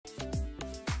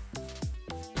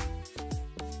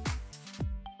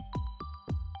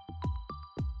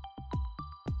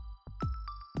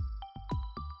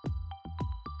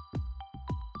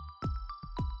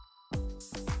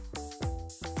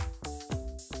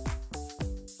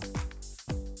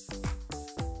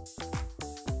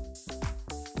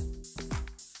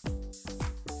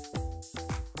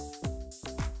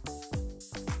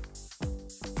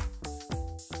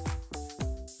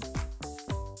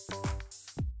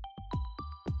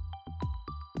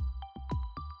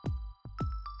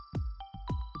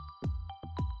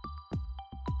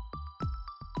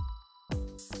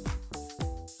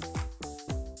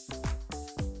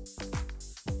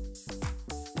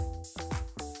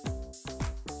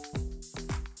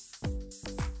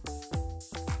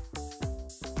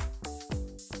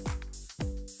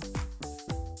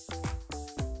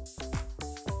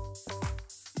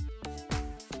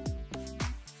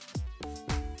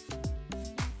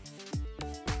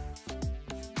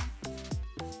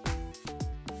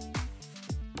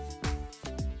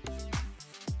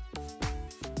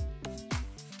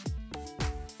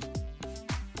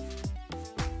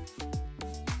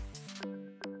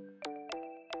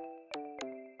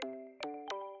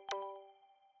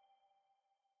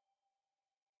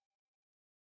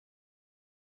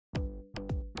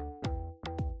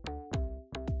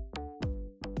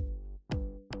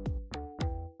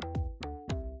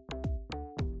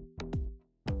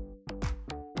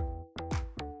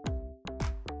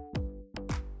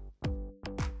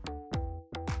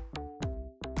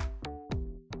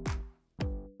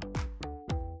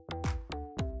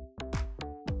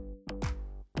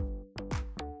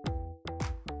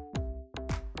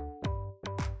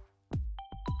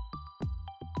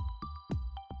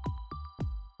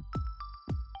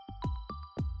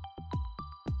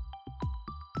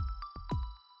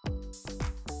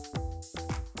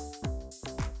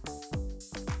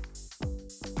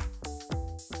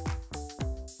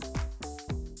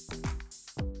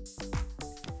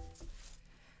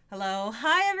Hello.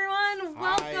 Hi, everyone.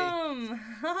 Hi. Welcome.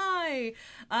 Hi.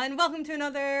 And welcome to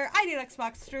another ID at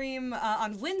Xbox stream.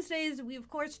 On Wednesdays, we, of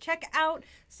course, check out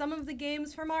some of the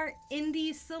games from our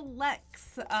Indie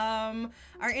Selects. Our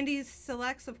Indie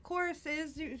Selects, of course,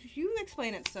 is... You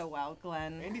explain it so well,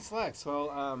 Glenn. Indie Selects.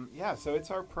 Well, yeah, so it's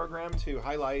our program to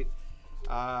highlight...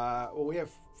 well, we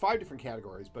have 5 different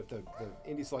categories, but the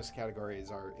Indie Selects category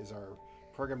is our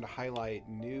program to highlight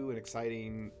new and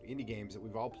exciting indie games that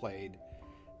we've all played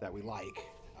that we like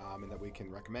and that we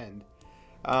can recommend.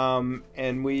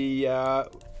 And we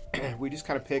we just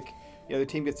kind of pick, the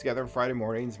team gets together on Friday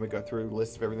mornings and we go through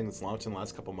lists of everything that's launched in the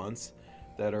last couple months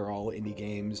that are all indie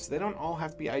games. They don't all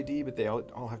have to be ID, but they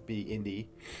all have to be indie.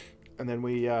 And then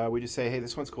we just say, hey,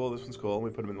 this one's cool, and we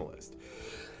put them in the list.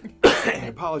 I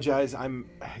apologize, I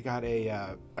got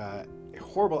a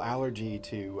horrible allergy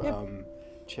to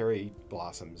cherry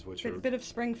blossoms, which are a bit of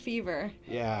spring fever.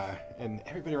 Yeah, and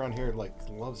everybody around here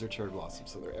loves their cherry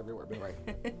blossoms, so they're everywhere. But right.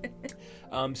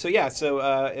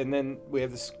 And then we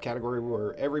have this category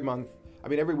where every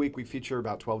week we feature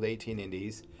about 12 to 18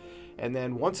 indies, and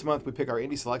then once a month we pick our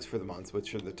indie selects for the month,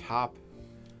 which are the top.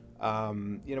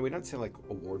 We don't say like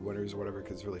award winners or whatever,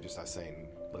 because it's really just us saying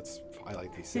let's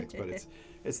highlight these 6, but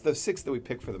it's the 6 that we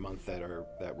pick for the month that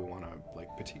we want to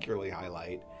particularly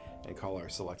highlight and call our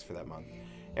selects for that month.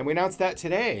 And we announced that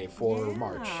today for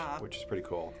March, which is pretty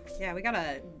cool. Yeah, we got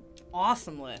an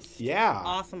awesome list. Yeah.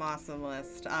 Awesome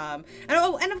list. And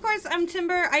of course, I'm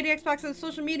Timber, ID Xbox's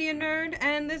social media nerd,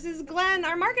 and this is Glenn,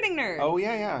 our marketing nerd. Oh,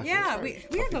 yeah. Yeah, right.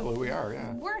 we are who we are,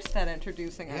 yeah. worst at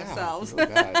introducing ourselves. Really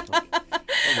bad.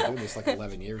 I've been doing this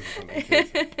 11 years or something.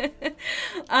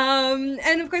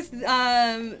 And of course,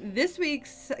 this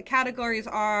week's categories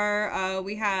are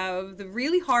we have the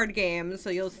really hard games. So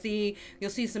you'll see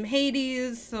some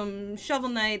Hades, some Shovel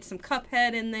Knight, some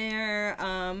Cuphead in there,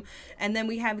 and then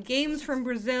we have games from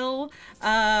Brazil,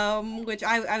 which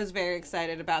I was very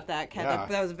excited about that. Yeah.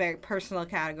 That was a very personal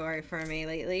category for me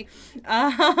lately.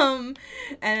 And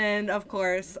of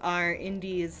course, our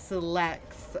Indies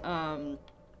Selects.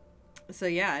 So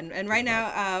yeah, and right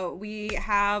now we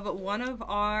have one of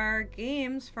our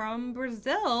games from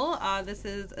Brazil. This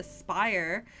is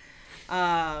Aspire,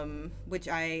 which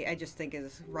I just think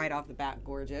is right off the bat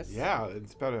gorgeous. Yeah,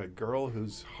 it's about a girl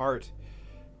whose heart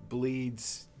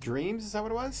bleeds dreams. Is that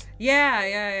what it was?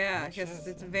 Yeah.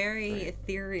 It's very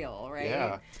ethereal, right?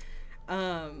 Yeah.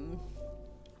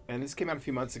 And this came out a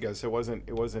few months ago, so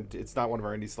it's not one of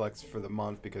our indie selects for the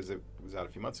month because it was out a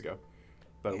few months ago.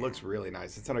 But it looks really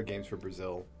nice. It's on our Games for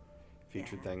Brazil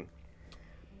featured thing.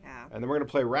 Yeah. And then we're going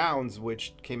to play Rounds,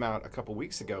 which came out a couple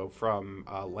weeks ago from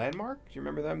Landmark. Do you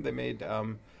remember them? They made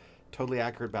Totally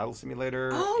Accurate Battle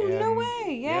Simulator. Oh, no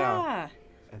way. Yeah.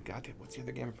 And God, what's the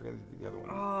other game? I forget the other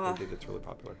one they did that's really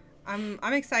popular.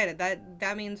 I'm excited.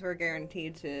 That means we're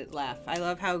guaranteed to laugh. I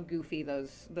love how goofy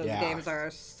those games are.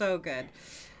 So good.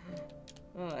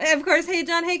 And of course, hey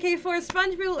John, hey K4,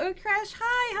 SpongeBob, Crash,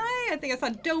 hi. I think I saw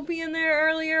Dopey in there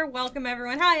earlier. Welcome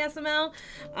everyone. Hi SML.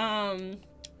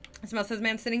 SML says,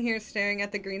 man, sitting here staring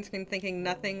at the green screen thinking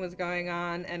nothing was going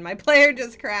on and my player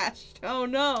just crashed. Oh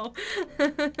no.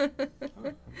 I'm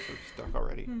so stuck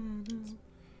already.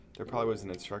 There probably was an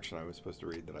instruction I was supposed to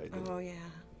read that I didn't. Oh yeah.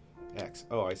 X.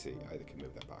 Oh, I see. I can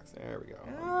move that box. There we go.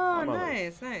 Oh,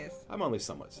 nice. I'm only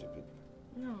somewhat stupid.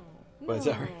 No. But it's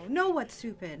all right. No, what's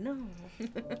stupid? No.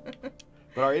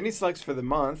 But our indie selects for the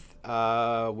month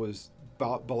was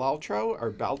Balatro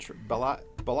or Balatro.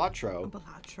 Balatro.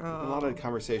 A lot of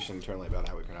conversation internally about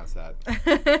how we pronounce that.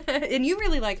 And you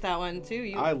really liked that one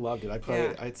too. I loved it. I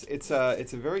played it. It's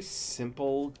a very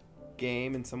simple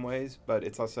game in some ways, but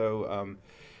it's also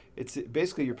it's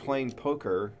basically you're playing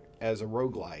poker as a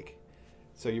roguelike.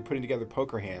 So you're putting together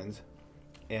poker hands,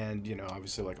 and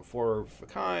obviously like a 4 of a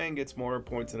kind gets more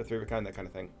points than a 3 of a kind, that kind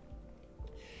of thing.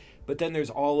 But then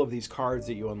there's all of these cards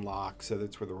that you unlock, so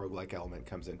that's where the roguelike element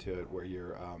comes into it, where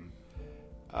you're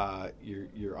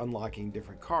unlocking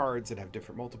different cards that have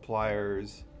different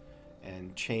multipliers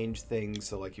and change things,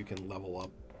 so like you can level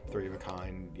up 3 of a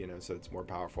kind, so it's more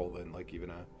powerful than like even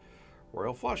a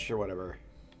royal flush or whatever.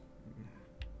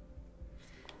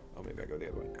 Oh, maybe I go the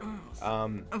other way.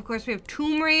 Of course, we have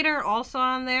Tomb Raider also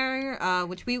on there,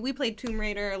 which we played Tomb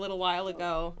Raider a little while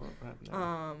ago. What happened there?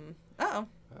 Uh-oh.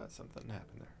 Something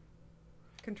happened there.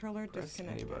 Controller Press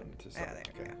disconnected. any button to start.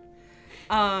 There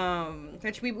we go.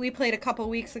 Which we played a couple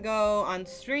weeks ago on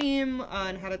stream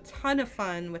and had a ton of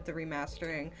fun with the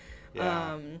remastering.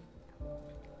 Yeah.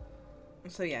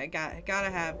 So yeah,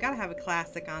 gotta have a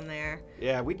classic on there.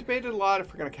 Yeah, we debated a lot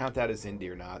if we're gonna count that as indie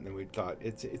or not, and then we thought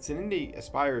it's an indie.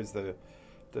 Aspire is the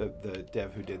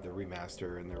dev who did the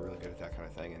remaster, and they're really good at that kind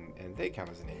of thing, and they count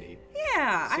as an indie.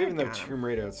 Yeah. So even though Tomb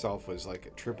Raider itself was like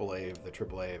a AAA of the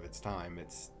AAA of its time,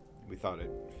 we thought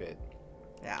it fit.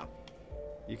 Yeah.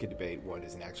 You could debate what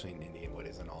isn't actually an indie and what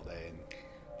isn't all day, and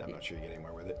I'm not sure you get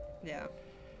anywhere with it. Yeah.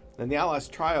 Then the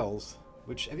Outlast Trials.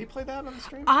 Which, have you played that on the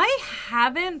stream? I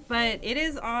haven't, but it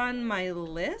is on my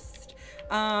list.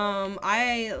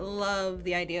 I love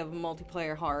the idea of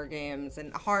multiplayer horror games,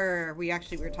 and horror, we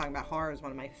were talking about horror is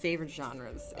one of my favorite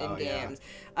genres in games.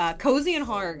 Yeah. Cozy and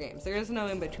horror games. There is no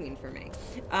in between for me.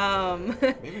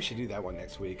 Maybe we should do that one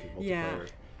next week. Multiplayer. Yeah.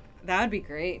 That would be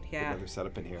great. Yeah. Put another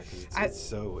setup in here because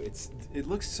it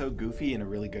looks so goofy in a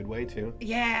really good way too.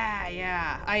 Yeah,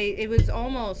 yeah. It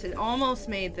almost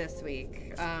made this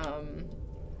week.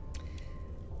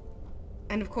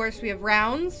 And of course we have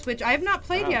Rounds, which I have not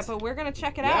played yet, but we're gonna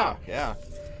check it out. Yeah.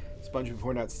 SpongeBob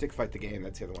pointed out Stick Fight the game.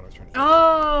 That's the other one I was trying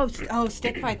to say. Oh,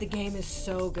 Stick Fight the game is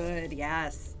so good.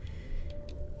 Yes.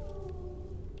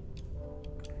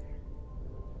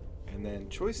 And then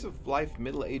Choice of Life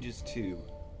Middle Ages 2.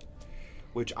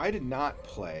 Which I did not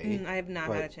play. I have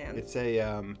not had a chance. It's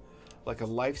a like a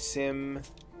life sim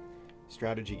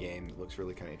strategy game that looks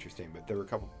really kind of interesting. But there were a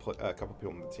couple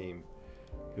people on the team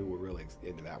who were really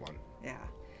into that one. Yeah,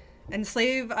 and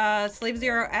Slave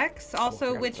Zero X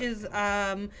also, which is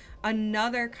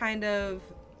another kind of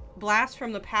blast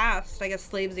from the past. I guess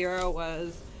Slave Zero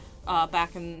was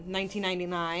back in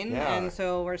 1999, and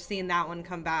so we're seeing that one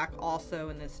come back also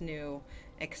in this new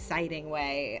exciting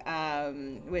way,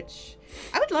 which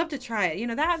I would love to try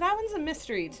it. That one's a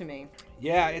mystery to me.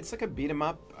 Yeah, it's like a beat 'em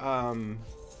up, and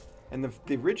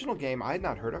the original game I had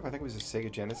not heard of. I think it was a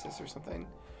Sega Genesis or something.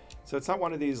 So it's not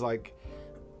one of these like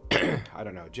I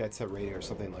don't know, Jet Set Radio or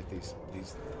something like these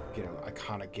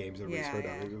iconic games everybody's heard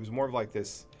of. It was more of like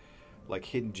this like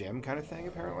hidden gem kind of thing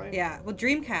apparently. Yeah, well, the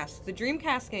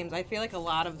Dreamcast games, I feel like a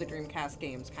lot of the Dreamcast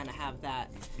games kind of have that.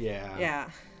 Yeah.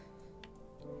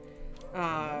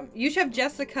 You should have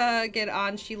Jessica get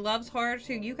on. She loves horror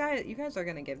too. You guys are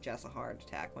gonna give Jess a heart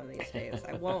attack one of these days.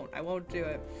 I won't do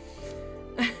it.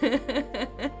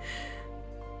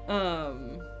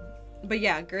 But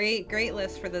yeah, great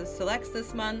list for the selects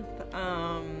this month.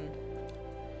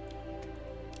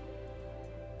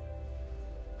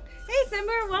 Hey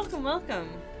Simber, welcome.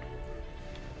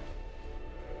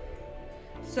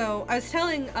 So I was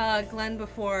telling Glenn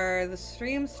before the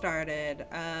stream started,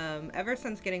 ever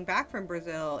since getting back from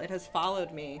Brazil, it has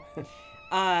followed me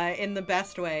in the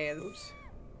best ways. Oops.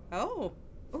 Oh,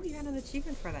 you got an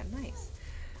achievement for that. Nice.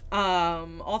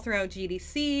 All throughout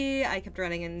GDC, I kept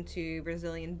running into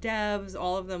Brazilian devs,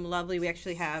 all of them lovely.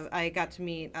 I got to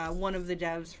meet one of the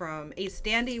devs from Ace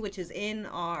Dandy, which is in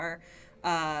our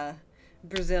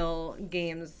Brazil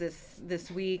games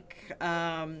this week.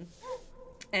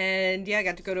 And yeah, I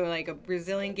got to go to like a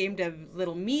Brazilian game dev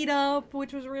little meetup,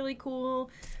 which was really cool.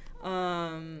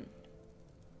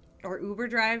 Our Uber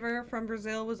driver from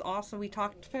Brazil was awesome. We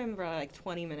talked to him for like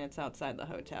 20 minutes outside the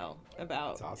hotel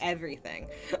about everything.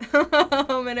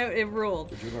 And it ruled.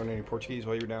 Did you learn any Portuguese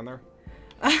while you were down there?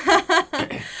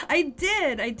 I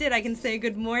did. I can say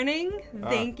good morning.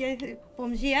 Thank you.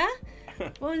 Bom dia.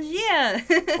 Bom dia.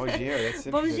 Bom dia. That's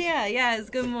Bom dia. Yeah, it's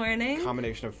good morning.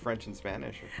 Combination of French and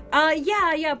Spanish.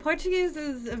 Yeah. Portuguese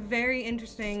is a very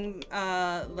interesting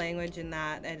language in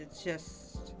that, and it's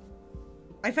just,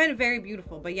 I find it very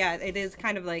beautiful. But yeah, it is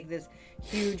kind of like this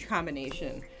huge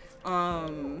combination.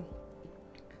 Obrigada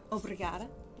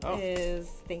is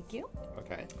thank you.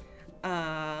 Okay.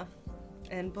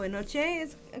 And boa noche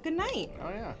is a good night. Oh,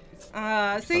 yeah.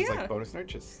 So Sounds yeah. like bonus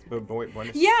noches.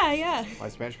 Bonus. Yeah. My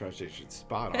Spanish pronunciation is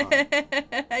spot on.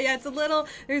 Yeah, it's a little,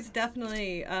 there's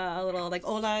definitely a little, like,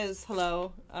 hola is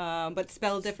hello, but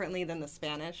spelled differently than the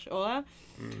Spanish hola.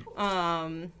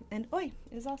 And oi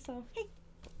is also hey.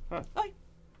 Huh. Oi.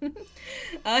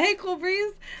 Hey, Cool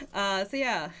Breeze. So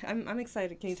yeah, I'm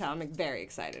excited. Can you tell? I'm very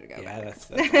excited to go back. That's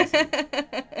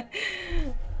awesome.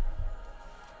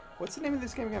 What's the name of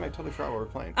this game again? I totally forgot what we're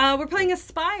playing. We're playing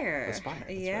Aspire. Aspire.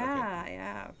 That's Yeah, right, okay.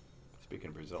 yeah. Speaking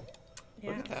of Brazil. Yeah.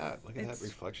 Look at that. Look at that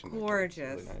reflection. Gorgeous.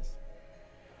 It's really nice.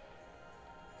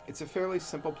 It's a fairly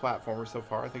simple platformer so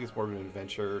far. I think it's more of an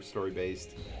adventure,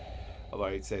 story-based. Although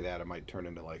I'd say that it might turn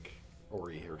into, like,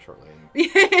 Ori here shortly.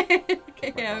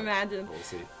 Yeah, imagine. We'll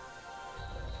see.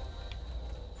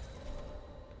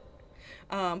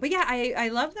 But yeah, I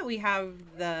love that we have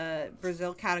the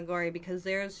Brazil category because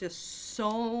there's just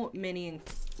so many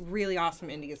really awesome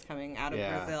indies coming out of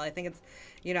Brazil. I think it's,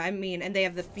 and they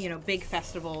have the, big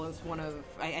festival is one of,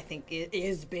 I think it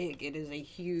is big. It is a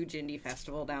huge indie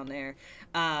festival down there,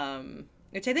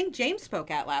 which I think James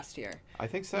spoke at last year. I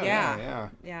think so. Yeah.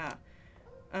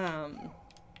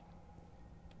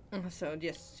 So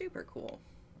just super cool.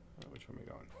 Which way are we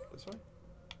going? This way?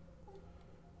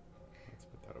 Let's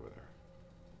put that over there.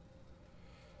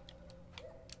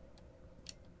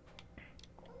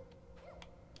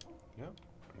 Yep.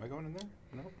 Am I going in there?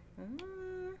 No.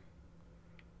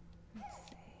 Let's see.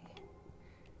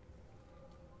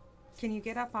 Can you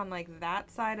get up on like that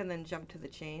side and then jump to the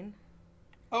chain?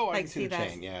 Oh, I like, can see the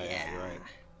chain. Yeah, you're right.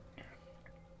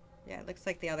 Yeah, it looks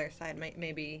like the other side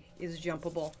maybe is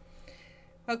jumpable.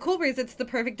 Oh, Cool Breeze, it's the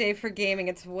perfect day for gaming.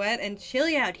 It's wet and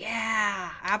chilly out.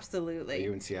 Yeah, absolutely. Are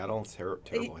you in Seattle? It's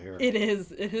terrible here. It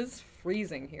is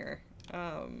freezing here.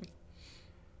 I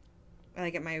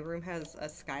like it. My room has a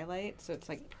skylight, so it's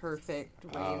like perfect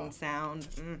rain sound.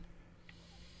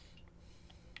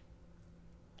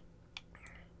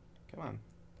 Come on.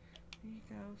 There you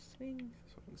go. Swing.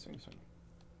 Swing.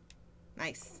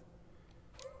 Nice.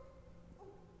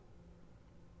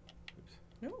 Oops.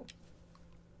 No.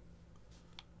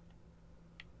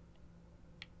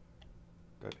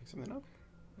 Did I pick something up?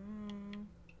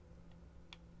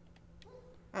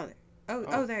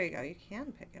 Oh, there you go. You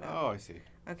can pick it up. Oh, I see.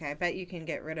 Okay, I bet you can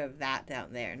get rid of that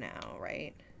down there now,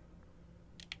 right?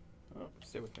 Oh,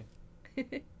 stay with me.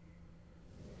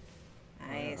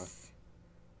 Nice.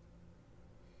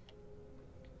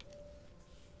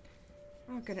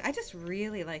 Oh, goodness. I just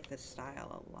really like this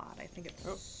style a lot. I think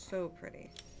it's so pretty.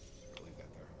 I'll leave that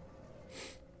there.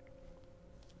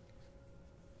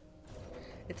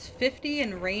 It's 50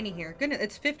 and rainy here. Goodness,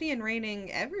 it's 50 and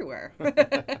raining everywhere.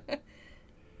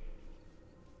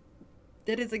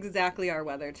 That is exactly our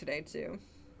weather today, too.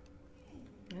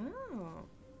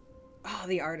 Oh,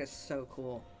 the art is so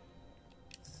cool.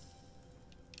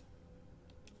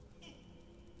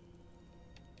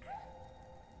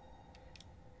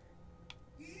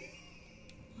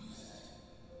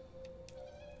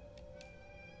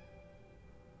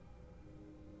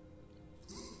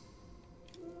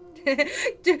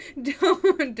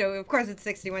 Don't. Of course it's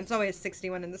 61. It's always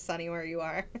 61 in the sunny where you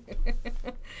are.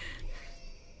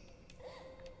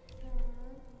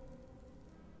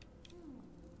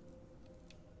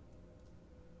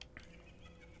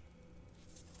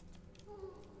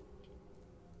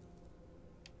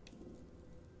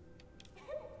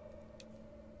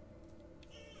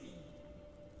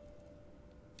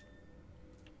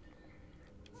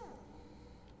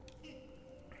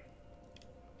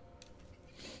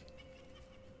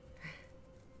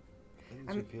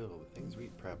 Things we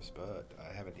eat perhaps, but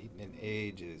I haven't eaten in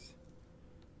ages.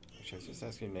 Actually, I was just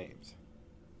asking names.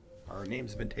 Our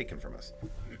names have been taken from us.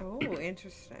 Oh,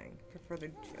 interesting. For the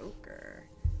Joker.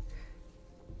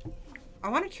 I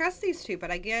want to trust these two,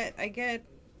 but I get a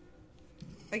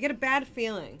bad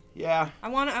feeling. Yeah. I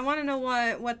want to know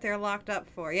what they're locked up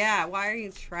for. Yeah, why are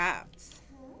you trapped?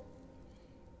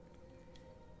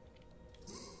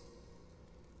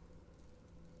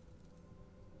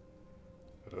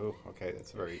 Oh, okay.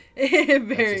 That's a very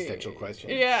Very existential question.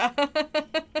 Yeah.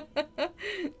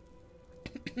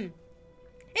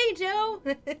 Hey, Joe.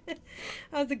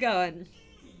 How's it going?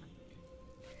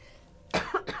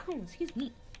 Excuse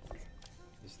me.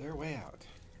 Is there a way out?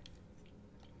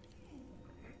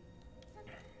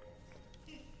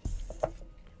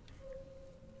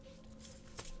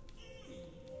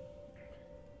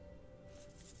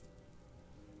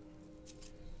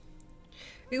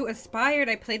 Ooh, Aspired.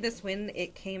 I played this when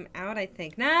it came out, I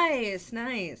think. Nice,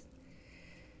 nice.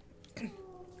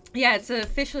 Yeah, it's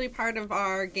officially part of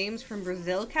our Games from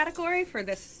Brazil category for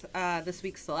this this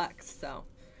week's selects. So,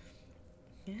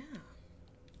 yeah.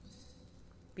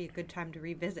 Be a good time to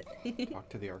revisit. Talk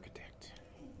to the architect.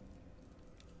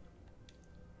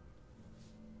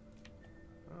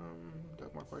 Do I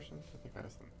have more questions? I think I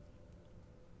asked them.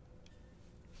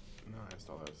 No, I asked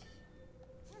all those.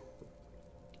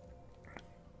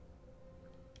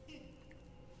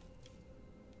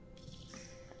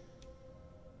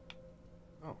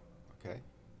 Oh, okay.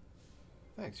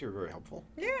 Thanks, you were very helpful.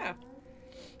 Yeah.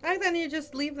 I then you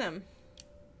just leave them.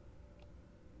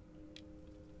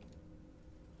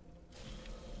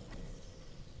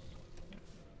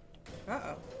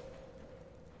 Uh-oh.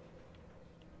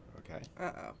 Okay.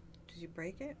 Uh-oh. Did you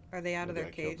break it? Are they out of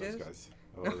Maybe their I killed those cages?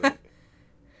 guys.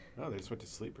 Oh, they just went to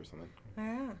sleep or something.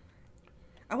 Yeah.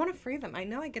 I want to free them. I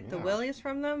know I get the Yeah. willies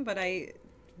from them, but I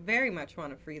very much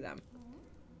want to free them.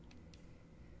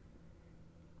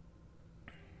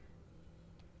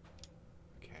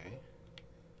 Okay.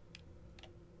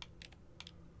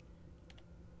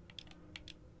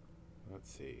 Let's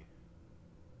see.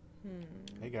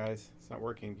 Hey guys, it's not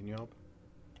working. Can you help?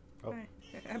 Oh,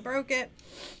 I broke it.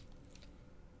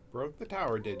 broke the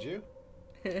tower, did you?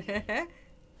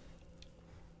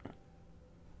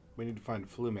 We need to find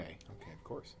Flume. Okay, of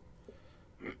course.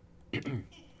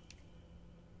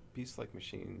 Beast-like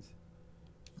machines.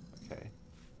 Okay.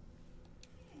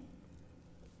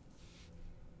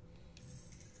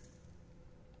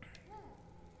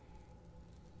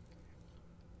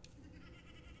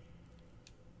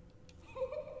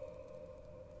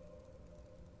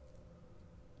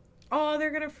 Oh,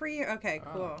 they're gonna free you. Okay,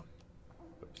 Oh. cool.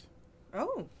 Oops.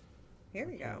 Oh, here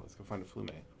we Okay, go. let's go find a Flume.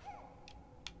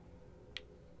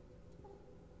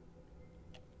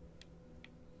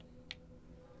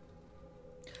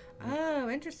 Oh,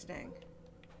 interesting.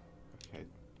 Okay.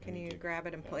 Can I need you to- grab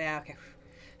it and yeah. play? Yeah,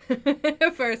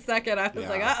 okay. For a second, I was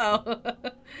like, Yeah.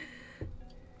 uh-oh.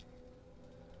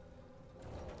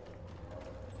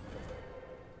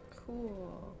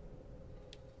 Cool.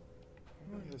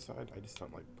 On the other side, I just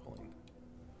don't like pulling.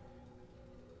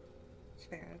 It's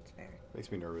fair, it's fair.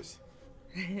 Makes me nervous.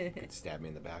 It could stab me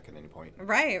in the back at any point.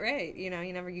 Right, right. You know,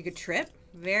 you could trip.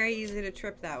 Very easy to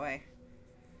trip that way.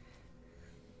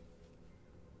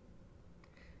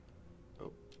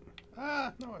 Oh.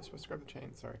 Ah, no, I was supposed to grab the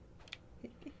chain. Sorry.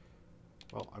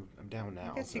 Well, I'm down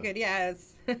now. I guess so. you could, yeah.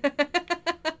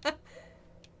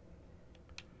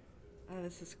 Oh,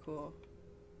 this is cool.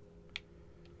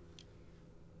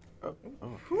 Oh, okay.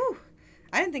 Whew.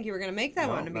 I didn't think you were going to make that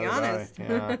No, one, to be neither honest.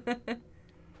 did I.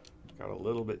 Got a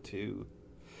little bit too,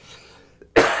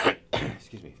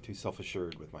 excuse me, too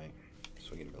self-assured with my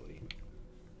swinging ability.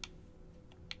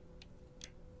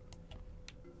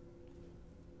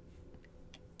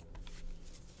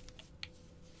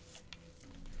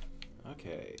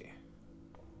 Okay.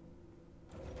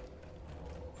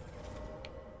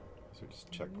 So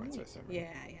just checkpoints, I assume. Yeah,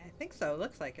 I think so.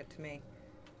 Looks like it to me.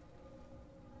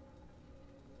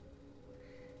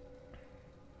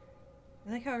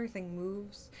 I like how everything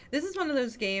moves. This is one of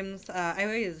those games, I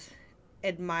always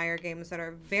admire games that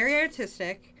are very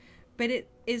artistic, but it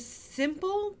is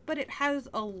simple, but it has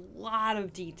a lot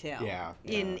of detail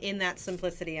in that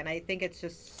simplicity, and I think it's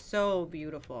just so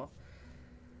beautiful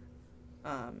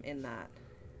in that.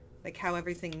 Like how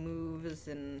everything moves,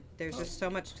 and there's just so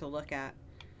much to look at.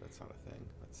 That's not a thing.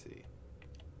 Let's see.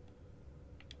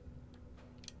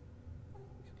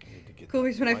 I need to get Cool,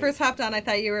 because when I light. first hopped on, I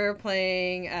thought you were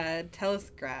playing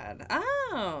Telesgrad.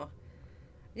 Oh,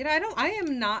 you know, I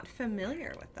am not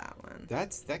familiar with that one.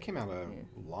 That came out a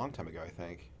long time ago, I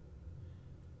think.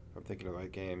 I'm thinking of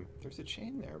that game. There's a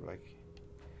chain there, but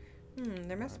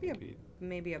There must be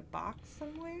maybe a box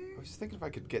somewhere. I was just thinking if I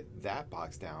could get that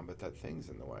box down, but that thing's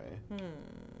in the way.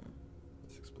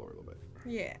 Let's explore a little bit.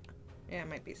 Yeah, it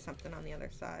might be something on the other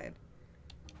side.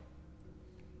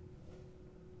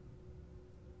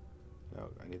 No,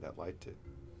 I need that light to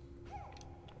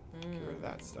get rid of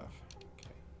that stuff.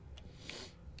 Okay.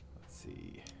 Let's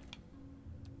see.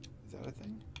 Is that a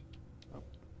thing?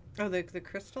 Oh, the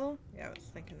crystal? Yeah, I was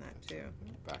thinking that too.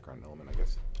 Background element, I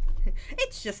guess.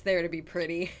 It's just there to be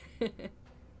pretty.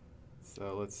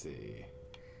 So let's see.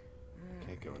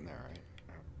 Can't go in there, right?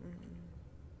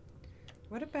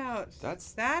 What about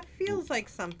that? Feels like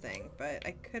something, but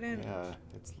I couldn't. Yeah,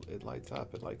 it lights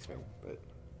up. It likes me, but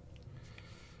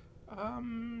I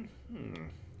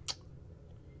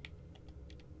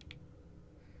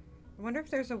wonder if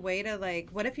there's a way to like.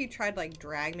 What if you tried like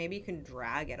drag? Maybe you can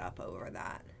drag it up over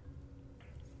that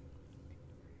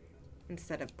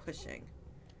instead of pushing.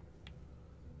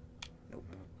 Nope.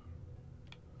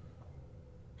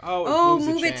 Oh,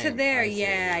 move it to there.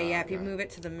 Yeah, Yeah. If okay. you move it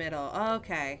to the middle.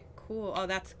 Okay, cool. Oh,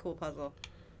 that's a cool puzzle.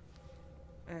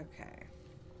 Okay.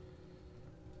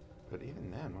 But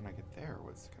even then, when I get there,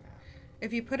 what's gonna happen?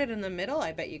 If you put it in the middle,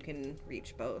 I bet you can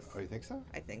reach both. Oh, you think so?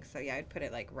 I think so. Yeah, I'd put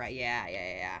it like right.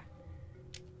 Yeah.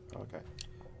 Okay.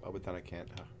 Oh, but then I can't.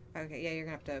 Okay, yeah, you're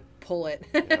gonna have to pull it.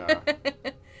 Yeah.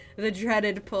 The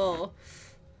dreaded pull.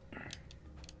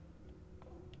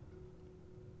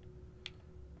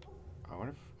 I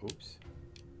wonder if. Oops.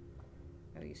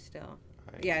 Oh, you still.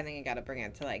 Yeah, I think you gotta bring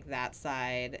it to like that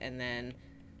side, and then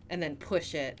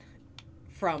push it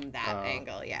from that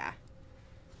angle. Yeah.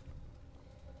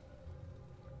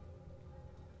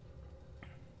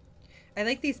 I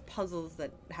like these puzzles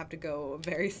that have to go a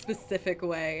very specific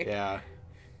way. Yeah.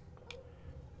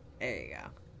 There you go.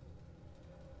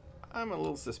 I'm a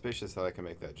little suspicious that I can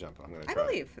make that jump. I'm gonna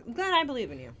try. I'm glad I believe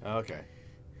in you. Okay.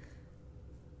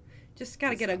 Just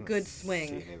gotta get a good swing.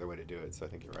 See any other way to do it, so I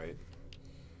think you're right.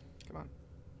 Come on.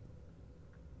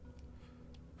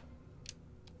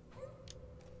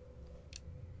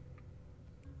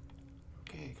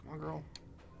 Okay, come on, girl.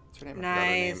 What's her name?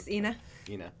 Nice, Ina.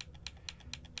 Ina.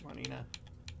 Come on, Ina.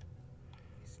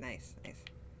 Nice.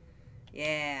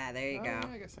 Yeah, there you go. Yeah,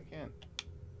 I guess I can.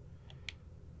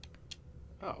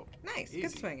 Oh. Nice. Easy.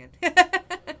 Good swinging. Now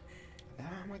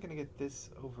how am I gonna get this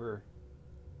over?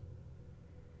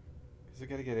 Because I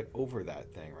gotta get it over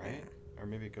that thing, right? Or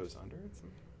maybe it goes under it.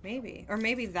 Maybe. Or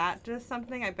maybe that does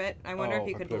something. I wonder if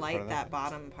you could light that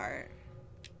bottom part.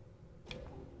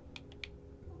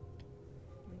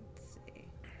 Let's see.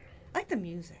 I like the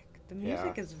music. The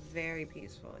music is very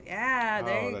peaceful. Yeah,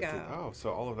 there you go.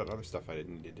 So all of that other stuff I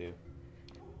didn't need to do.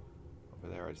 Over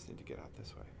there, I just need to get out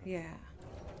this way. Yeah.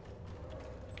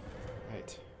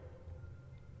 Right.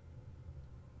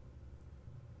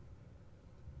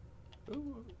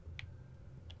 Ooh.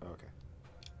 Okay.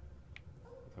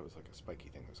 That was like a spiky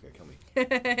thing that was going to kill me.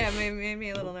 Yeah, made me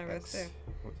a little nervous too.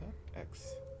 What's that?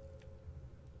 X.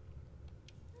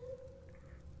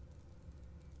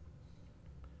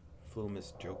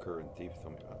 Flumus, Joker, and Thief.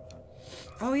 Tell me about that.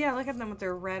 Oh yeah, look at them with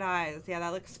their red eyes. Yeah,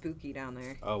 that looks spooky down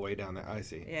there. Oh, way down there. I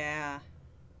see. Yeah.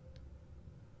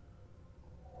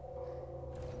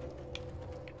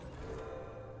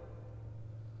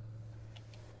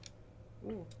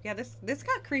 Ooh. Yeah, this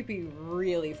got creepy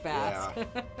really fast.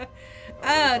 Yeah.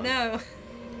 Oh no.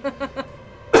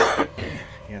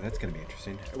 Yeah, that's gonna be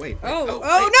interesting. Wait. Oh no!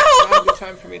 no! Now's the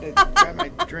time for me to grab my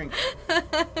drink.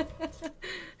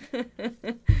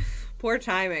 Poor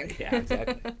timing. Yeah,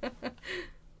 exactly.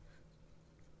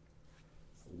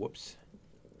 Whoops.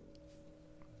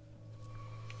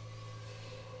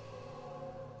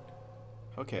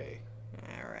 Okay.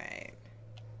 All right.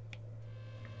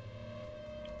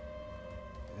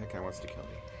 That guy wants to kill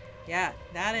me. Yeah,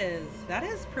 that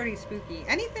is pretty spooky.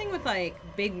 Anything with like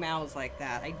big mouths like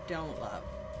that, I don't love.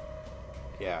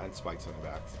 Yeah, and spikes on the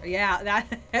backs. Yeah,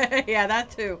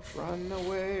 that too. Run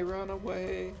away, run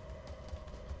away.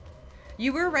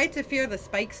 You were right to fear the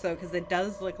spikes though, because it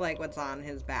does look like what's on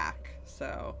his back.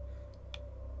 So.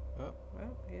 Oh.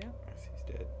 Well, yeah. I guess he's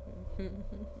dead.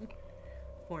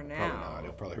 For now. Probably not.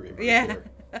 He'll probably reemerge Yeah. here.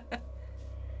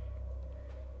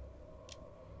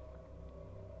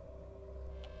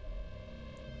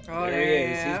 Oh, there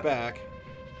he is. He's back.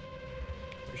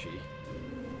 Where's she?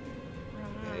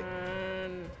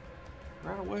 Run.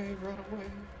 Run away, run away.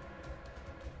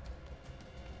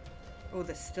 Oh,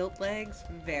 the stilt legs,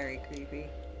 very creepy.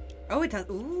 Oh, it does.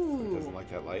 Ooh. It doesn't like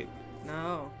that light.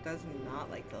 No, does not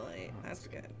like the light. Oh, that's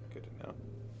good. Good to know.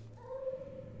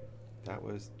 That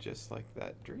was just like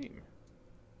that dream.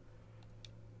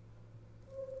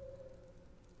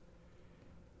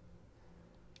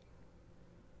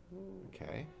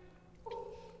 Okay.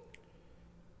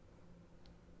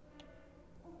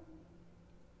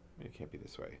 Maybe it can't be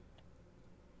this way.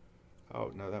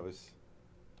 Oh, no, that was...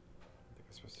 I think I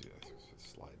was supposed to do that. I was supposed to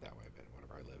slide that way, but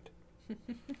whenever I lived.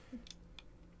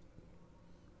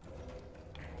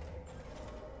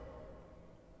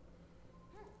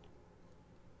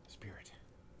 Spirit.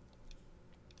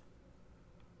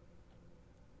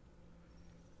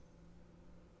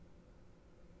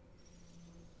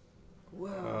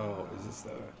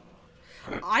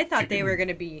 I thought they were going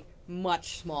to be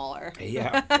much smaller.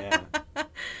 Yeah. Yeah.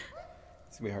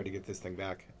 It's gonna be hard to get this thing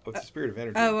back. Oh, it's the spirit of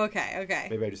energy. Oh, okay, okay.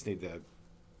 Maybe I just need the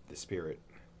spirit.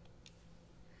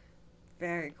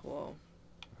 Very cool.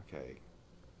 Okay.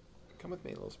 Come with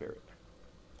me, little spirit.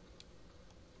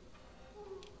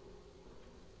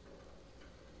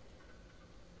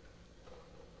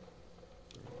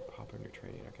 Pop on your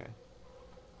training, okay.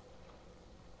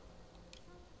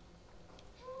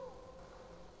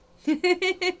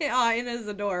 Oh, Ina's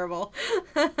adorable.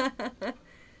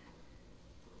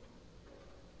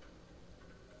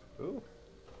 Ooh.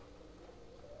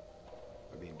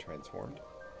 I'm being transformed.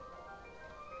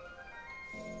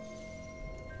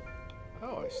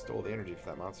 Oh, I stole the energy for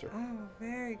that monster. Oh,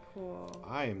 very cool.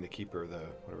 I am the keeper of the,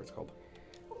 whatever it's called.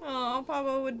 Oh,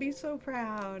 Papa would be so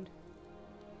proud.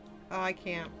 Oh, I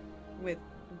can't with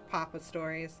Papa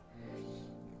stories.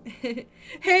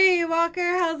 Hey,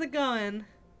 Walker, how's it going?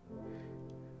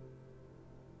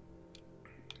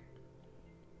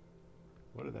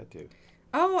 What did that do?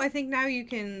 Oh, I think now you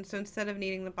can, so instead of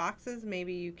needing the boxes,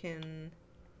 maybe you can...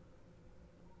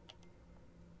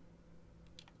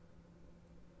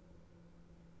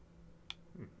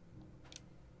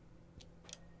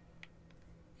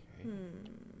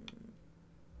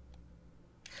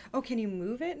 Oh, can you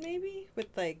move it maybe with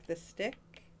like the stick?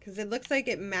 Because it looks like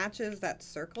it matches that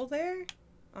circle there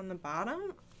on the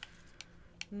bottom.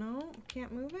 No,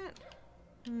 can't move it.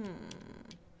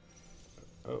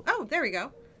 Oh, there we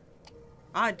go.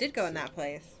 Ah, it did go in that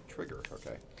place. Trigger,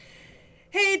 okay.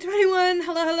 Hey, 21,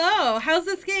 hello, hello. How's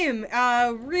this game?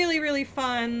 Really, really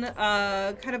fun.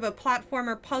 Kind of a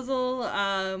platformer puzzle.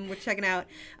 We're checking out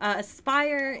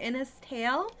Aspire in His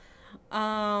Tale.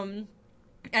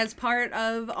 As part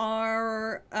of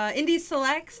our Indie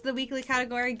Selects, the weekly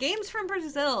category, Games from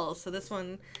Brazil. So this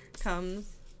one comes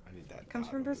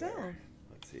from Brazil. There.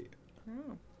 Let's see.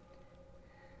 Oh.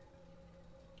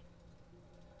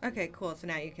 Okay, cool. So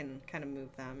now you can kind of move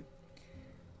them.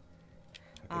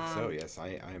 I think so, yes.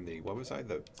 I am the, what was I?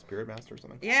 The spirit master or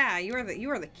something? Yeah, you are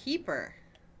the keeper.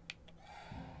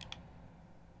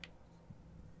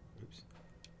 Oops.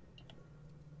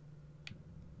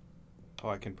 Oh,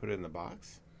 I can put it in the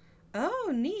box?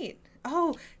 Oh, neat.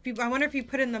 Oh, I wonder if you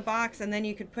put it in the box and then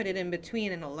you could put it in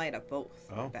between and it'll light up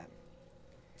both. Oh. I bet.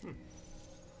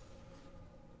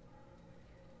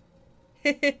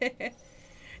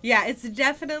 Yeah, it's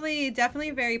definitely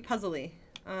very puzzly.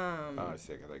 Oh, I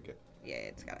see. I gotta get... Yeah,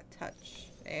 it's got a touch.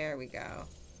 There we go.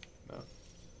 No.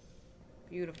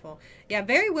 Beautiful. Yeah,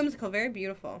 very whimsical, very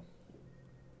beautiful.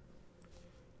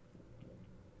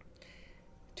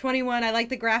 21, I like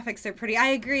the graphics. They're pretty. I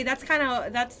agree. That's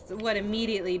what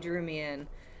immediately drew me in.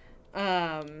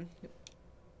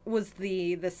 Was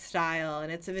the style,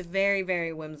 and it's very,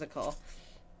 very whimsical.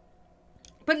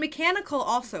 But mechanical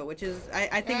also, which is,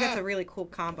 I think that's a really cool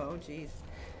combo. Jeez.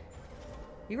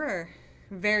 You are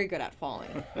very good at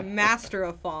falling. Master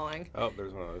of falling. Oh,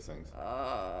 there's one of those things.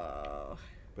 Oh.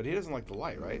 But he doesn't like the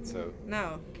light, right? So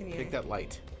No, can you? take that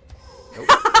light. Nope.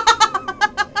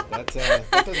 That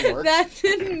doesn't work. That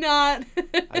did not.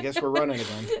 I guess we're running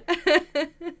again.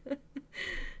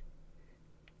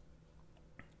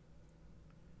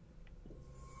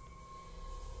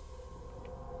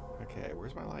 Okay,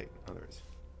 where's my light? Oh, there it is.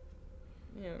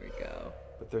 There we go.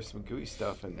 But there's some gooey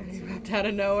stuff and Out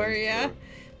of nowhere, yeah.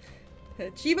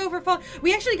 Achievo for fall.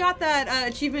 We actually got that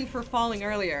achievement for falling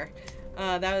earlier.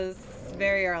 That was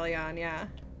very early on, yeah.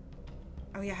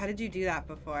 Oh yeah, how did you do that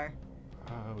before?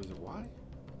 Was it Y?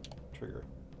 Trigger.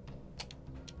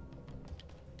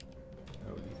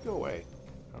 No, you go away.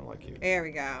 I don't like you. There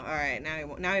we go. All right,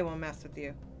 now he won't mess with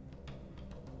you.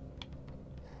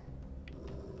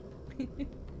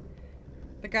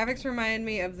 The graphics remind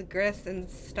me of the grist and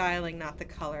styling, not the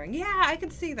coloring. Yeah, I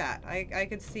could see that. I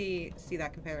could see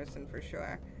that comparison for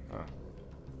sure.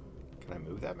 Can I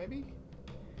move that maybe?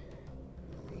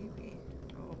 Maybe.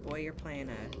 Oh boy, you're playing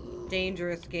a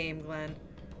dangerous game, Glenn.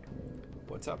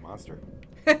 What's up, monster?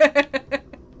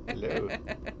 Hello.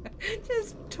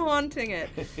 Just taunting it.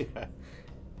 Yeah.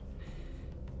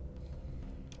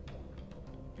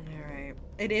 All right.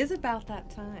 It is about that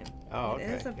time. Oh, okay. It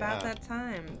is about that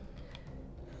time.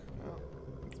 Well,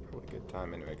 it's probably a good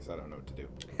time anyway because I don't know what to do.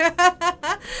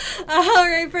 All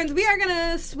right, friends. We are going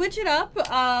to switch it up.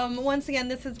 Once again,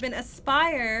 this has been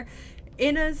Aspire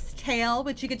in His Tale,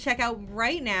 which you can check out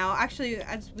right now. Actually,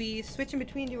 as we switch in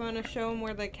between, do you want to show them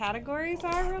where the categories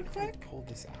are real quick? Pull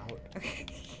this out. Okay.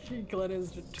 Glenn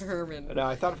is determined. No,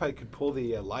 I thought if I could pull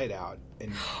the light out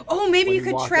and oh, maybe you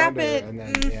could walk trap under it. and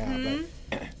then,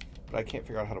 yeah, but I can't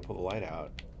figure out how to pull the light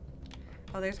out.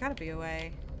 Oh, there's got to be a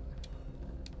way.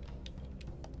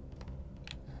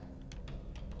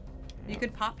 You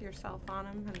could pop yourself on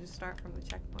them and just start from the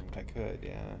checkpoint. I could,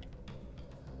 yeah.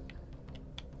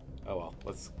 Oh well,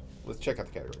 let's check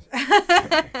out the categories.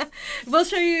 We'll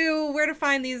show you where to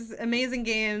find these amazing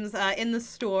games in the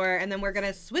store, and then we're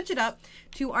gonna switch it up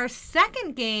to our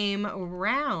second game,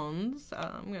 rounds.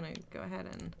 I'm gonna go ahead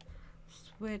and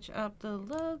switch up the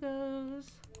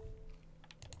logos.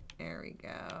 There we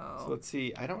go. So let's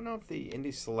see. I don't know if the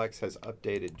Indie Selects has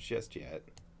updated just yet.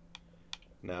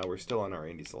 No, we're still on our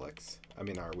Indie Selects. I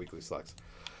mean, our weekly Selects.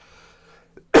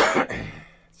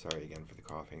 Sorry again for the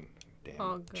coughing.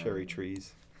 Damn cherry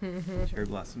trees, cherry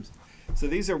blossoms. So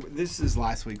this is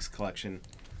last week's collection.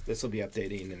 This will be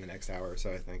updating in the next hour or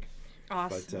so, I think.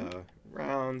 Awesome. But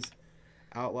rounds,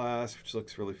 Outlast, which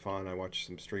looks really fun. I watched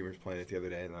some streamers playing it the other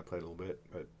day, and I played a little bit.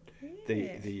 But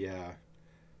the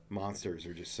monsters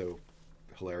are just so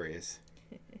hilarious.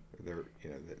 They're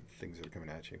the things that are coming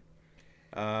at you.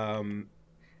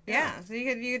 Yeah, so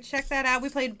you could check that out. We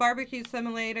played Barbecue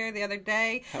Simulator the other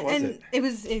day. How was it? It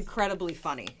was incredibly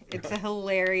funny. It's a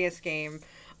hilarious game.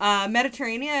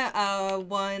 Mediterranean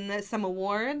won some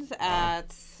awards at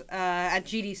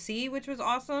GDC, which was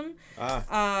awesome.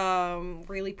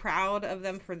 Really proud of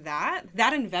them for that.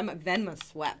 That and Venma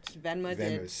swept. Venma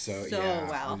did so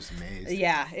well. I was amazed.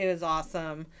 Yeah, it was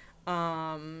awesome.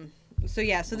 So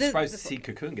yeah, so I'm surprised to see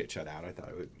Cocoon get shut out. I thought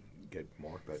it would get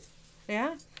more, but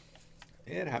yeah.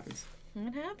 It happens.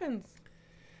 It happens.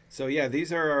 So yeah,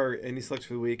 these are our Indie Selects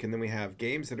for the week, and then we have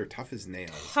games that are tough as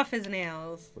nails. Tough as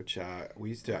nails. Which we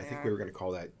used to. I think we were going to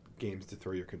call that games to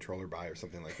throw your controller by or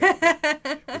something like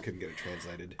that. We couldn't get it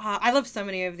translated. I love so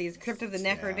many of these. Crypt of the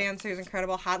Necrodancer is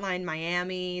incredible. Hotline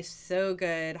Miami, so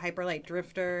good. Hyperlight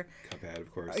Drifter. Cuphead,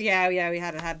 of course. Yeah, we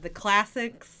had to have the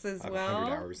classics as well.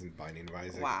 100 Hours in Binding of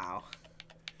Isaac. Wow.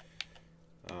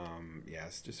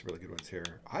 Yes, just really good ones here.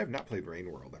 I have not played Rain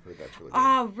World. I've heard that's really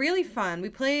good. Really fun. We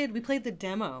played the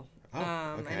demo.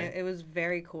 Okay. And it was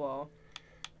very cool.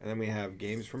 And then we have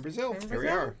games from Brazil. Here we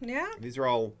are. Yeah. These are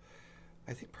all,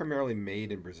 I think, primarily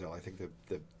made in Brazil. I think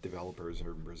the developers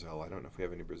are in Brazil. I don't know if we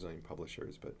have any Brazilian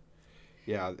publishers, but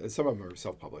yeah, some of them are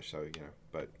self-published. So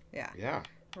but yeah.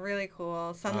 Really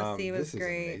cool. Sunless Sea was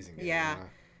great. Is an amazing game. Yeah.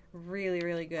 Really,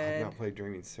 really good. I've not played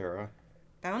Dreaming Sarah.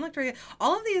 That one looked really good.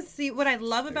 All of these, what I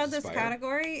love about this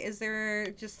category is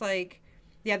they're just like,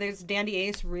 there's Dandy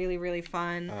Ace, really, really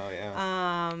fun. Oh,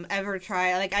 yeah. Ever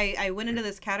Try. Like, I went into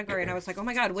this category and I was like, oh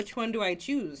my God, which one do I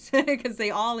choose? Because they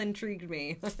all intrigued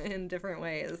me in different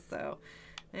ways. So,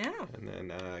 yeah. And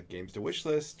then games to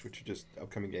wishlist, which are just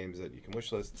upcoming games that you can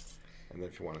wishlist. And then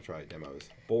if you want to try demos,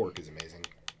 Bork is amazing.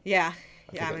 Yeah.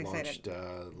 I'm excited.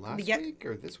 Launched last week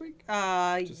or this week?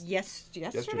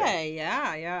 Yesterday.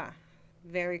 Yeah.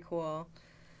 Very cool.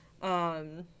 All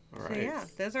right. So yeah,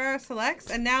 those are our selects,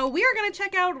 and now we are gonna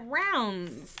check out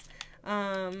rounds.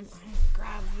 I'll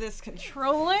grab this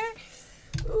controller.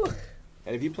 Ooh.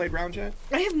 And have you played rounds yet?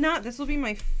 I have not. This will be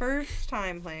my first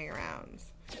time playing rounds.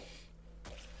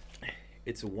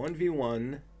 It's a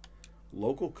 1v1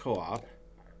 local co-op.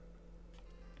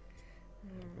 All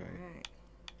right.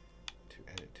 To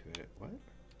edit. What?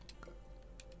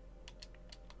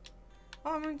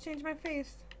 Oh, I'm gonna change my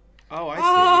face. Oh, I see.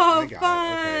 I got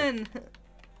fun! It. Okay.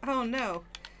 Oh no.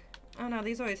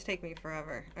 These always take me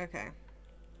forever. Okay.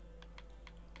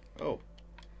 Oh.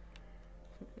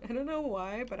 I don't know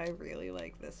why, but I really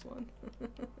like this one.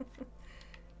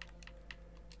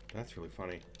 That's really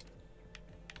funny.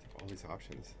 All these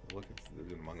options. Look,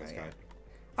 there's an Among Us guy.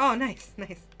 Oh, nice.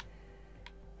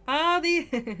 Oh,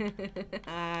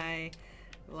 I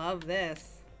love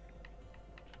this.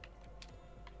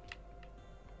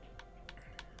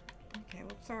 Okay,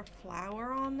 what's our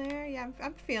flower on there? Yeah,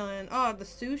 I'm feeling. Oh, the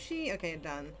sushi. Okay,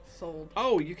 done. Sold.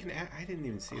 Oh, you can. I didn't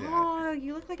even see that. Oh,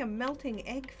 you look like a melting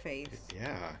egg face.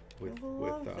 Yeah, with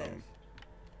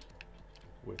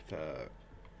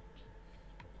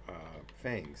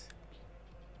fangs.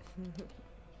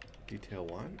 Detail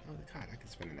 1. Oh God, I could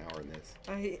spend an hour in this.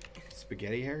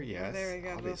 Spaghetti hair. Yes. Oh, there we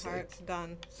go. Obviously. The heart's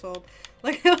done. Sold.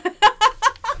 Like.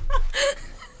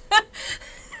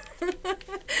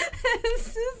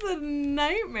 This is a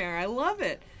nightmare. I love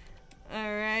it. All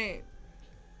right.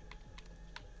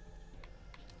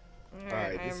 All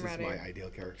right, this is my ideal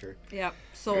character. Yep,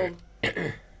 sold.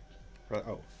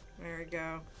 Oh. There we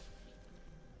go.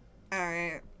 All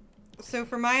right. So,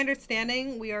 from my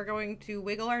understanding, we are going to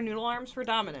wiggle our noodle arms for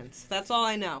dominance. That's all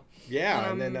I know.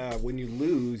 Yeah, and then when you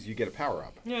lose, you get a power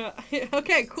up. Yeah.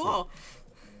 Okay. Cool.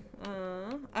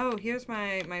 Oh, here's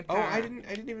my power. Oh, I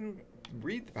didn't even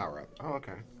read the power up. Oh,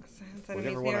 okay.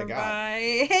 Whatever one I got.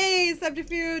 Hey,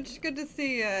 Subterfuge, good to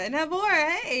see you. And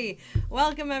Havor, hey,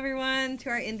 welcome everyone to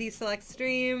our Indie Select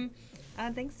stream.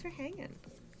 Thanks for hanging.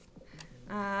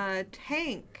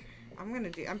 Tank.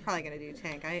 I'm probably gonna do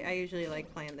tank. I usually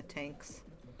like playing the tanks.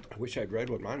 I wish I'd read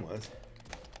what mine was.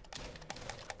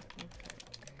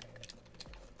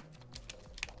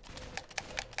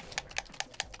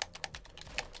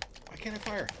 Why can't I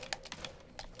fire?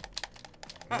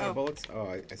 Uh-oh. Bullets? Oh,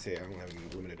 I see. I don't have any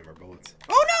limited number of bullets.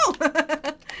 Oh no!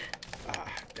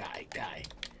 Die.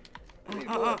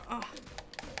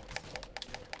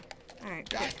 Alright.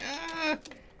 Die.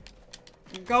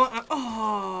 Go.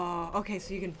 Oh, okay.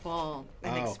 So you can fall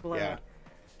and explode. Yeah.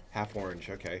 Half orange.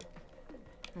 Okay.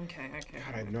 Okay.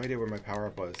 God, I have no idea where my power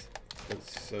up was.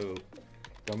 That's so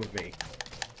dumb of me.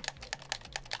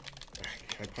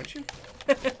 Can I punch you?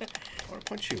 I want to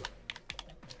punch you.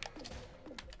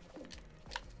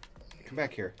 Come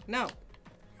back here. No.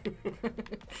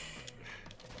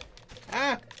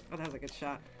 Ah! Oh, that was a good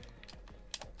shot.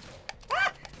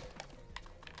 Ah!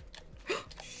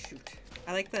 Shoot.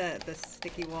 I like the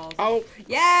sticky walls. Oh!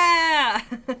 Yeah!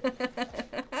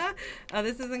 Oh,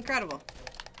 this is incredible.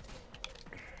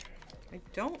 I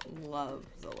don't love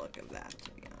the look of that,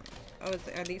 to be honest.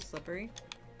 Oh, are these slippery?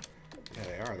 Yeah,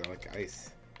 they are. They're like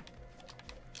ice.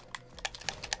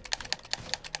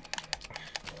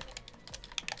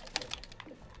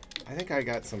 I think I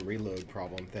got some reload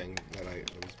problem thing that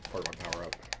was part of my power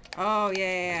up. Oh,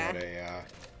 yeah. Is that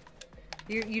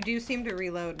You do seem to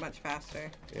reload much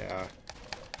faster. Yeah.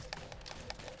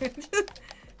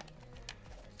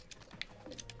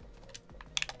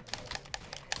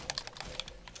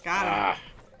 Got it.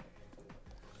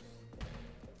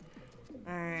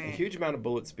 All right. A huge amount of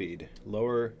bullet speed.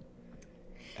 Lower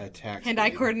attack Hand-eye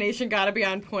speed. coordination got to be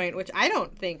on point, which I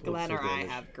don't think Bullets Glenn or so I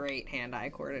damage. have great hand-eye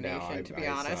coordination, to be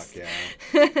I honest. suck,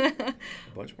 yeah. A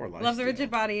bunch more life Love the steal.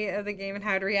 rigid body of the game and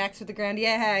how it reacts with the ground.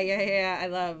 Yeah. I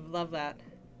love that.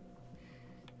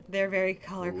 They're very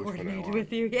color Ooh, which one do I coordinated want?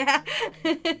 with you. Yeah.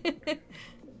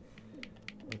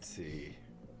 Let's see.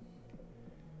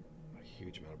 A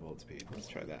huge amount of bullet speed. Let's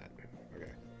try that.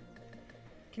 Okay.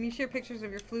 Can you share pictures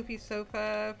of your floofy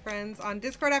sofa friends on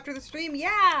Discord after the stream?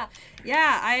 Yeah.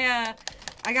 I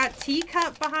got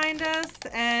Teacup behind us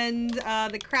and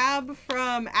the crab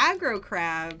from Aggro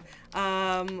Crab,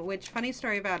 which funny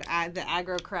story about the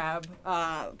Aggro Crab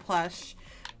plush.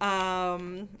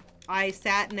 I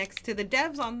sat next to the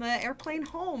devs on the airplane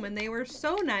home, and they were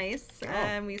so nice. Oh.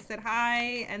 And we said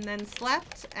hi, and then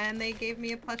slept, and they gave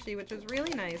me a plushie, which was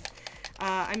really nice.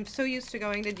 I'm so used to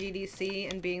going to GDC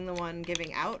and being the one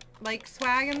giving out like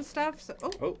swag and stuff. So,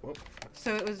 Oh.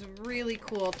 so it was really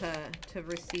cool to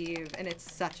receive, and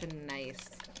it's such a nice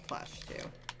plush too.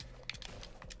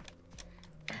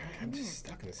 I'm just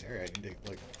stuck in this area. I need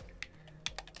to, like...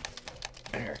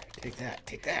 There. Take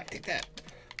that.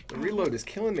 The reload is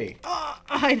killing me.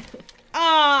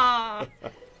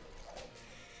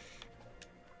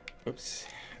 Oops.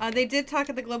 They did talk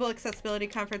at the Global Accessibility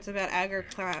Conference about Aggro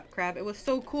Crab. It was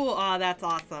so cool. Oh, that's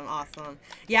awesome.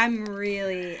 Yeah, I'm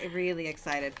really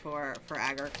excited for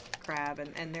Aggro Crab,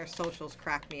 and their socials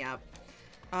crack me up.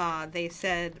 They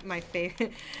said my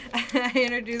favorite. I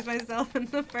introduced myself, and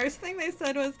the first thing they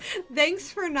said was, "Thanks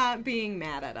for not being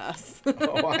mad at us."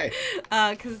 Oh, why?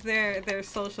 Because their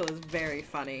social is very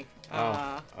funny.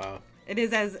 Oh. It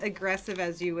is as aggressive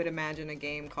as you would imagine a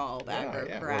game called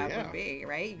Aggro Crab would be,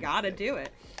 right? You gotta do it.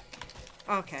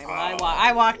 Okay, well,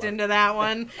 I walked into that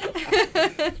one.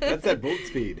 That's that bullet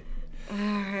speed.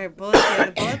 Alright,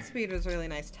 the bullet speed was really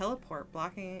nice. Teleport,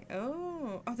 blocking.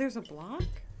 Oh, there's a block?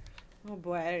 Oh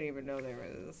boy, I didn't even know there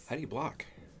was. How do you block?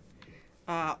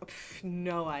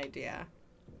 No idea.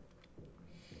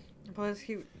 Bullet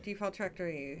speed, default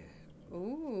trajectory.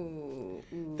 Ooh.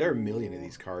 There are a million of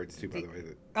these cards too, by the way.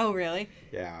 Oh, really?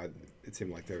 Yeah, it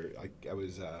seemed like they're like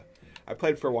I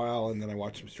played for a while, and then I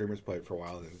watched some streamers play it for a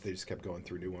while, and they just kept going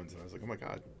through new ones, and I was like, oh my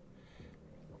god.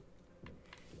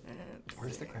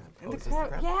 Where's the crab? Oh, is this the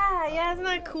crab? Yeah, isn't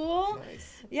that cool?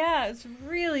 Nice. Yeah, it's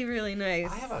really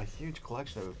nice. I have a huge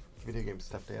collection of video game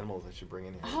stuffed animals I should bring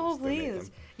in here. and Oh, just donate please.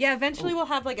 them. Yeah, eventually we'll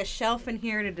have like a shelf in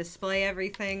here to display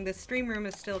everything. The stream room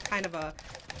is still kind of a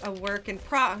work in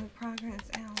progress.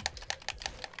 Ow.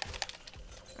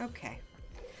 Okay.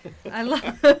 I love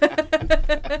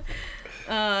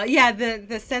yeah,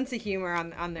 the sense of humor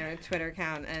on their Twitter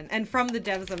account and from the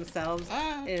devs themselves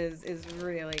is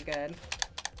really good.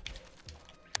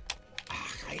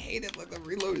 I hate it. Like, the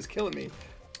reload is killing me.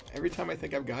 Every time I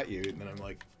think I've got you, and then I'm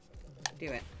like... Do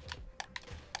it.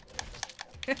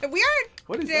 We are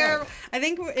What is terrible. that? I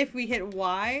think if we hit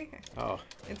Y, Oh.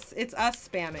 it's us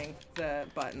spamming the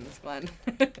buttons, Glenn.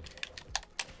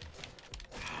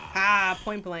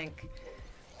 Point blank.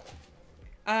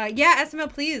 Yeah,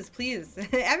 SML, please, please.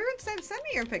 Everyone send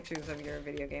me your pictures of your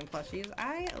video game plushies.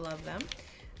 I love them.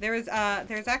 There's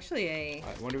actually a...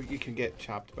 I wonder if you can get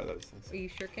chopped by those things. You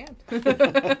sure can.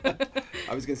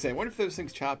 I was going to say, I wonder if those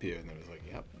things chop you. And then I was like,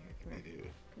 yep, they do.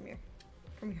 Come here.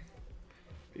 Come here.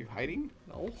 Are you hiding?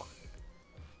 No.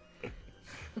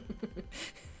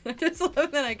 I just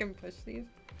love that I can push these. Reload.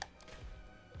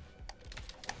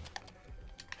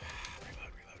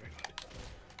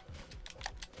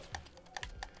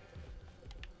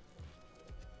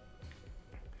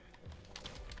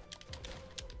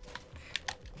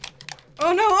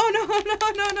 Oh no, oh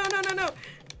no.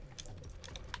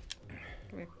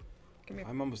 Come here. Come here.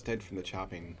 I'm almost dead from the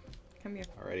chopping Come here.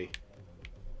 already.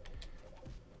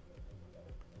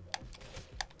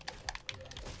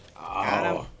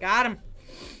 Got him.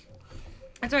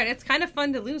 That's right. It's kind of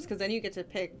fun to lose because then you get to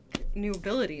pick new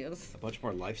abilities. A bunch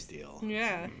more lifesteal.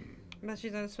 Yeah. But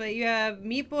she's on display. You have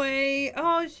Meat Boy.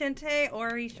 Oh, Shantae,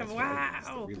 Ori, Shovel. That's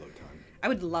the Wow. reload time. I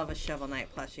would love a Shovel Knight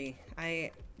plushie.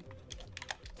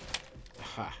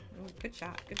 Ha. Oh, good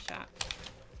shot. Good shot.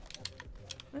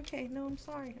 Okay. No, I'm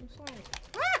sorry.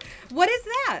 Ah! What is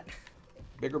that?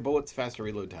 Bigger bullets, faster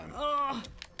reload time. Oh.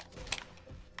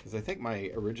 Because I think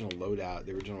my original loadout,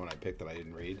 the original one I picked that I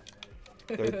didn't read,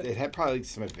 it had probably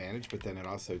some advantage, but then it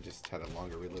also just had a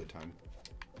longer reload time.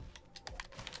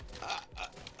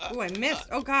 Oh, I missed.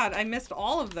 Oh, God. I missed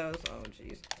all of those. Oh,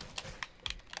 jeez.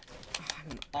 Oh,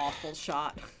 I'm an awful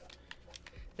shot.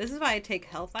 This is why I take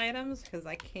health items, because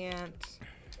I can't...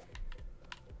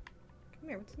 Come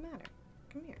here. What's the matter?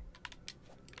 Come here.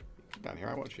 Come down here.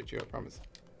 I won't shoot you. I promise.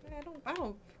 I don't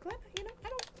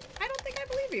think I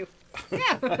believe you.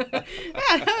 Yeah.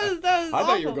 Yeah, that was I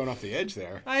thought you were awful. going off the edge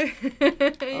there.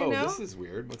 You know? This is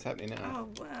weird. What's happening now?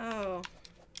 Oh, wow.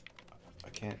 I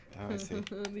can't. Oh, I see.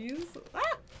 These...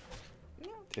 Ah! No.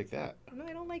 Take that. No,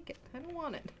 I don't like it. I don't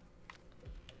want it.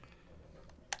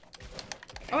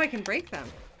 Oh, I can break them.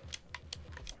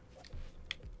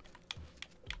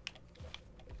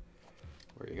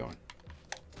 Where are you going?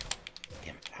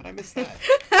 Damn it. How'd I miss that?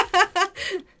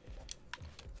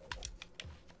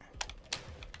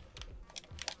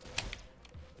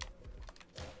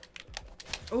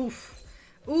 Oof.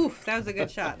 Oof. That was a good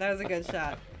shot. That was a good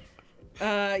shot.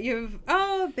 You've...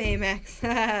 Oh, Baymax.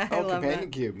 I love companion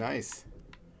that. cube. Nice.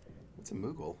 What's a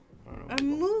Moogle? I don't know. A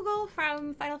Moogle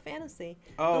from Final Fantasy.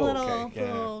 Oh, the little, okay.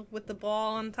 Yeah. little with the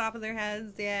ball on top of their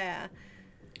heads. Yeah.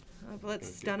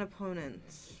 Let's stun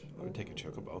opponents. I would take a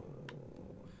chocobo.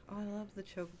 Oh, I love the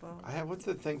chocobo. I have, what's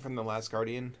the thing from The Last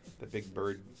Guardian? The big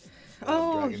bird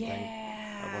yeah. dragon thing? I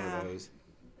have one of those.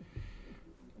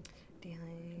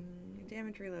 Dealing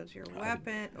damage reloads your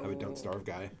weapon. I have a Don't Starve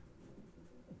guy.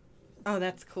 Oh,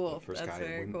 that's cool. The first That's guy,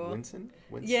 very cool. Winston?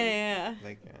 Yeah. I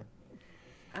think, yeah.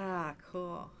 Ah,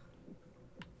 cool.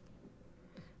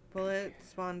 Bullet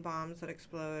spawn bombs that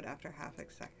explode after half a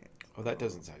second. Oh, that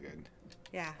doesn't sound good.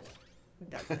 Yeah, it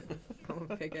doesn't.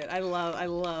 I'll pick it. I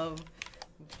love.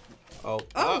 Oh,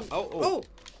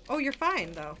 you're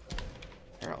fine though.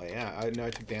 Apparently, yeah. I know I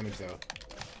took damage though.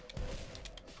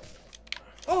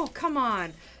 Oh, come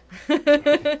on.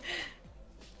 Hey,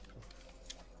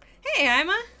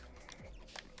 Ima.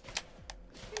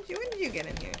 When did you get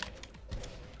in here?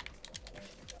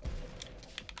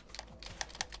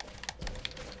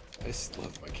 I just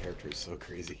love my character. It's so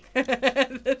crazy.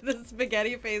 The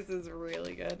spaghetti face is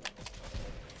really good.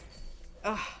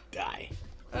 Ugh. Die.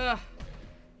 Ugh.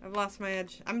 I've lost my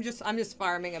edge. I'm just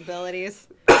farming abilities.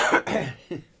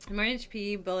 More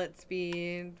HP, bullet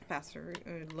speed, faster,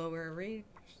 lower reach,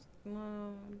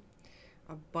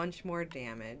 a bunch more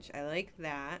damage. I like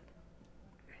that.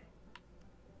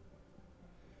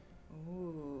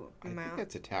 Ooh, I think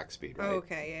that's attack speed, right? Oh,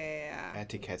 okay, yeah.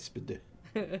 Attack speed.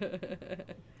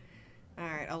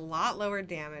 Alright, a lot lower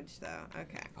damage though.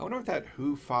 Okay. I wonder what that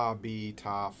hu, fa, bi,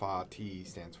 ta, fa, ti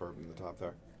stands for from the top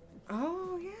there.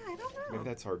 Oh, yeah, I don't know. Maybe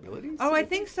that's our abilities? Oh, I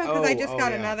think so, because I just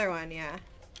got another one, yeah.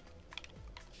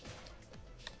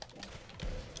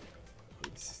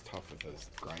 This is tough with those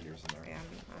grinders in there. Yeah,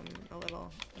 I'm a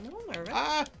little nervous.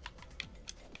 Ah!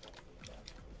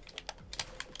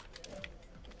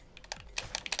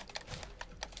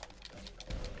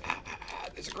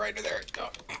 There's a grinder there. Oh,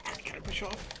 can I push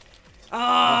off?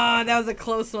 Ah, that was a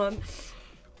close one.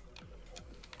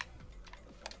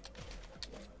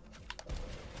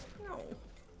 No.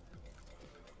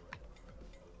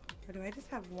 Or do I just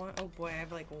have one? Oh boy, I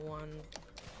have like one.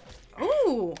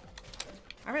 Ooh!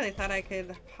 I really thought I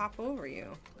could hop over you.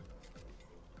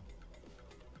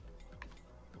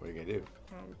 What are you gonna do?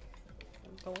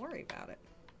 Don't worry about it.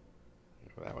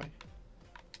 Go that way.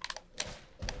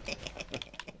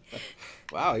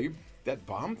 Wow, you that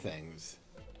bomb things.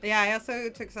 Yeah, I also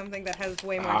took something that has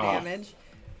way more Ow. damage.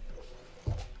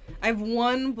 I have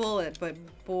one bullet, but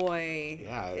boy,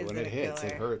 Yeah, is when it it hits,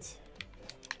 killer. it hurts.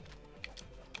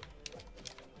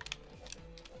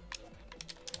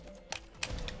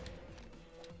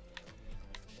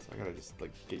 So I gotta just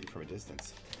like get you from a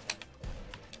distance.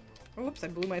 Oops, I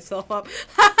blew myself up.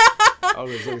 Oh,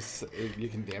 you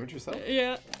can damage yourself?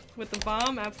 Yeah, with the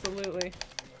bomb, absolutely.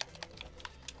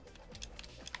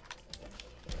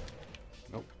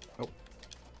 Nope. Nope.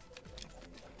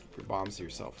 Keep your bombs to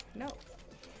yourself. No.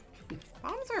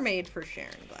 Bombs are made for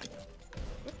sharing, Glenn.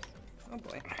 Whoops. Oh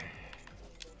boy.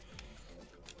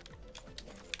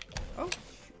 Oh.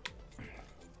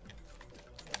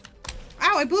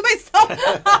 Ow, I blew myself!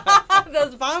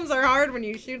 Those bombs are hard when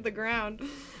you shoot the ground.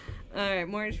 Alright,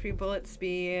 more HP, bullet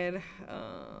speed.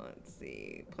 Let's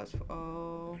see. Plus,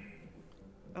 oh.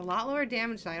 A lot lower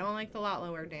damage, so I don't like the lot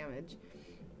lower damage.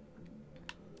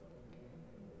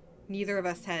 Neither of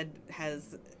us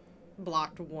has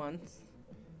blocked once.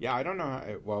 Yeah, I don't know how.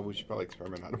 Well, we should probably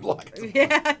experiment how to block it.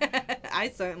 Yeah, I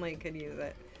certainly could use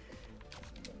it.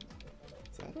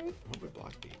 Is that right? What would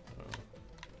block be?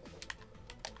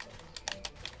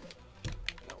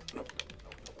 No.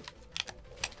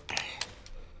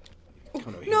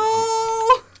 Come over here. No!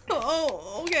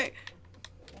 Oh, okay.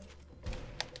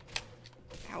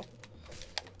 Ow.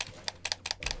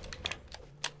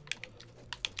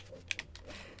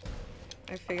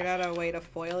 I figured out a way to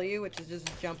foil you, which is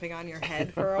just jumping on your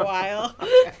head for a while.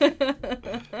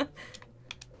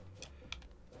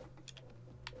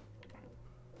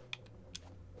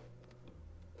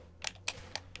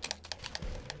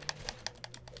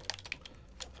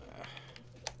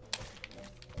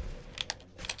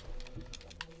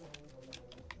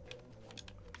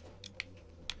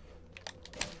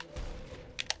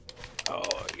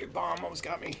 Oh, your bomb almost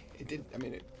got me. It did. I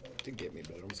mean, it did get me,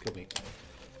 but it almost killed me.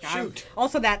 Shoot.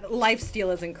 Also, that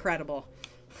lifesteal is incredible.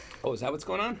 Oh, is that what's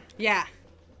going on? Yeah.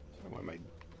 I don't know why my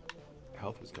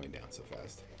health was going down so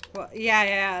fast. Well,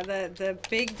 yeah. The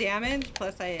big damage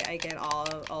plus I get all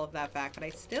of that back, but I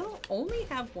still only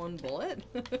have one bullet.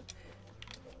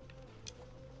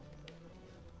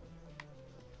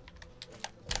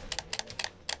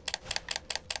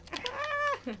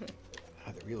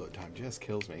 The reload time just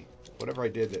kills me. Whatever I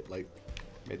did that like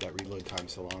made that reload time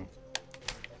so long.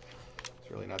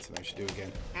 It's really not something I should do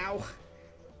again. Ow.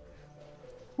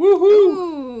 Woohoo!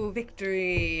 Ooh,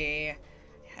 victory.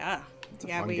 Yeah. It's a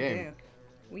Yeah, fun we game. do.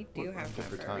 We do have time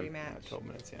for a rematch. Yeah, 12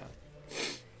 minutes, yeah.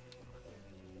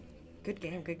 Good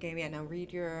game. Yeah, now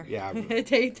read your... Yeah.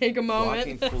 take a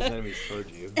moment. Blocking pulls enemies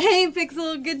towards you. Hey,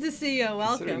 Pixel, good to see you.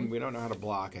 Considering Welcome. we don't know how to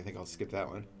block, I think I'll skip that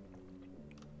one.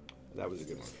 That was a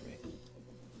good one for me.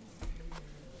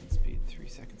 Speed 3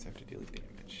 seconds after dealing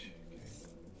damage.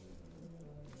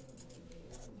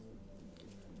 Okay.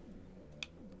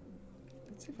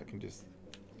 Let's see if I can just...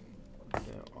 No,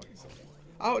 I guess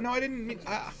oh, no, I didn't mean...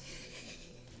 Ah.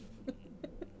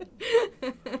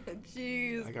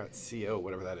 Jeez. I got CO,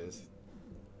 whatever that is.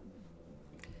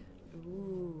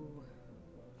 Ooh.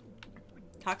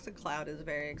 Toxic Cloud is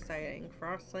very exciting.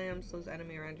 Frost Slam slows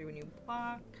enemy around you when you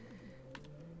block.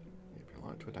 If you're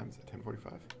allowed to a time, is it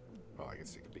 10:45? Oh, I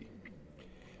guess it could be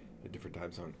a different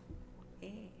time zone. Yeah.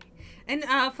 And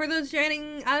for those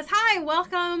joining us, hi,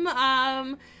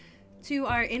 welcome to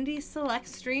our Indie Select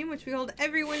stream, which we hold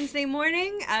every Wednesday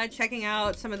morning, checking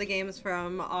out some of the games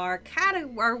from our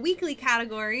weekly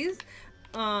categories.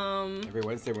 Every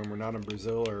Wednesday when we're not in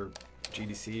Brazil or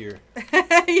GDC or...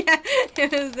 Yeah,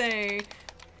 it was a...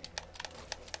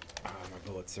 my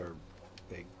bullets are...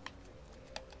 They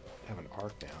have an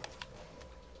arc now.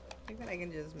 I think that I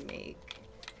can just make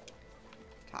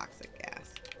toxic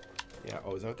gas. Yeah,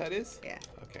 oh, is that what that is? Yeah.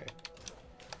 Okay.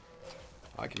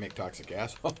 I can make toxic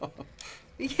gas.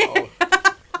 Yeah.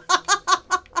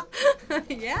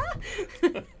 Yeah?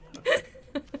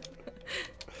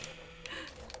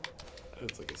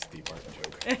 It's like a Steve Martin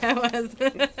joke. It was.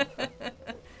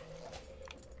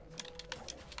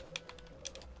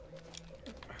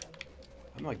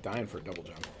 I'm like dying for a double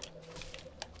jump.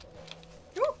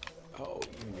 Ooh. Oh,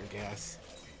 you and your gas.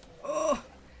 Oh.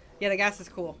 Yeah, the gas is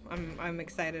cool. I'm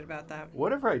excited about that.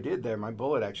 Whatever I did there, my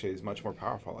bullet actually is much more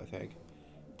powerful, I think.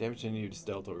 Damage continued is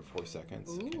dealt over 4 seconds.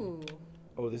 Ooh. Okay.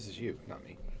 Oh, this is you, not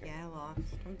me. Okay. Yeah, I lost.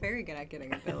 I'm very good at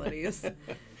getting abilities.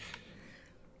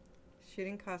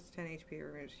 Shooting costs 10 HP,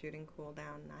 removes shooting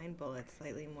cooldown, 9 bullets,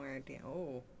 slightly more damage.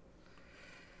 Oh.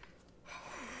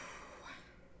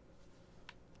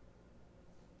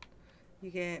 You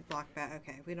get block back.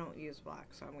 Okay, we don't use block,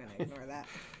 so I'm going to ignore that.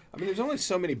 I mean, there's only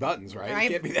so many buttons, right? It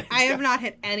can't be that. I have not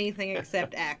hit anything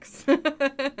except X. You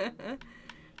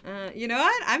know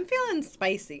what? I'm feeling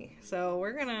spicy, so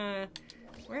we're gonna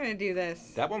do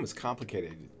this. That one was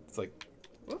complicated. It's like,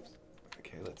 whoops.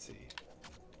 Okay, let's see.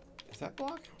 Is that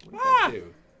block? What does that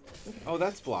do? Oh,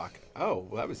 that's block. Oh,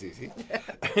 well, that was easy.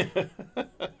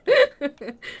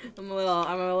 I'm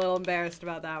a little embarrassed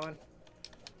about that one.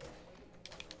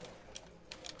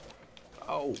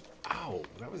 Oh, ow,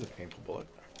 that was a painful bullet.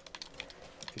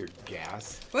 With your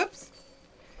gas. Whoops.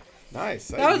 Nice.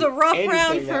 That was a rough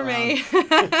round for me.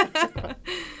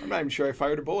 I'm not even sure I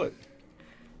fired a bullet.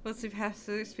 Let's see, pass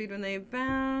their speed when they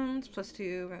bounce.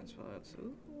 +2 bounce bullets.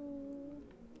 Ooh.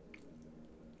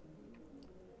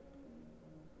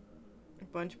 A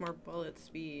bunch more bullet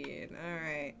speed. All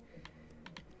right.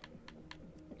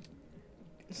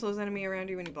 Slows enemy around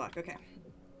you when you block. Okay.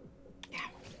 Yeah.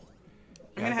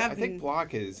 I'm gonna have. I think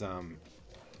block is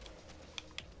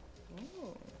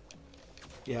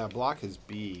Yeah, block is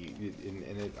B, and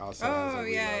it also has a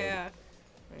reload. yeah.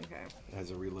 Okay. It has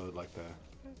a reload like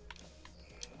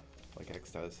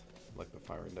X does, like the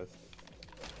firing does.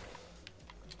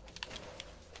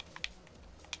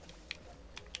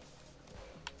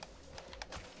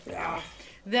 Yeah.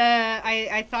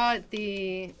 I thought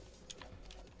the.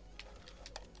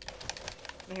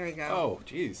 There we go. Oh,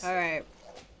 jeez. All right.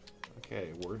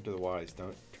 Okay, word to the wise: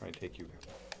 don't try and take you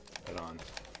head on.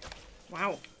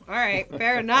 Wow. All right.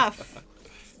 Fair enough.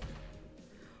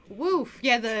 Woof.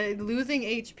 Yeah, the losing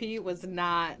HP was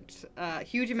not a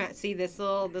huge amount. See,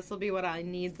 this'll be what I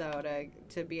need though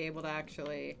to be able to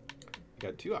actually. You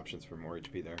got 2 options for more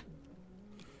HP there.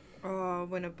 Oh,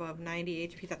 when above 90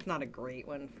 HP. That's not a great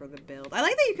one for the build. I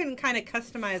like that you can kind of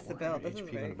customize the build. This is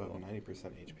HP very when above cool.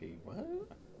 90% HP. What?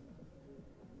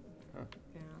 Huh.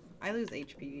 Yeah, I lose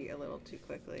HP a little too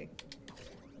quickly.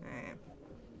 All right.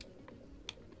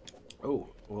 Oh,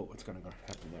 well, what's going to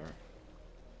happen there?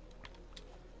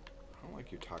 I don't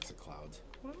like your toxic clouds.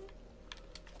 What?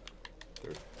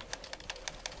 They're...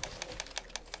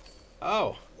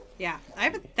 Oh. Yeah, I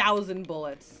have 1,000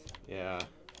 bullets. Yeah.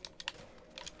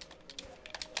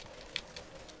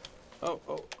 Oh.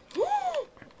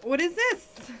 What is this?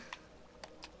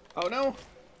 Oh, no.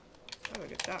 Oh,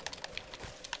 good job.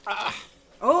 Ah.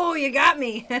 Oh, you got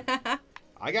me.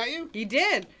 I got you? You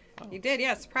did. Oh. You did,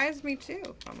 yeah. Surprised me too,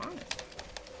 if I'm honest.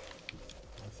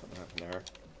 Something happened there.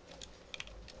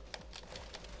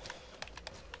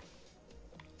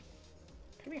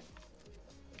 Come here.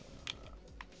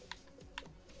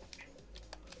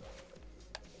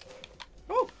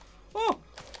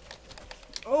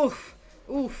 Oof.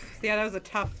 Oof. Yeah, that was a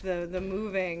tough, the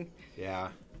moving. Yeah.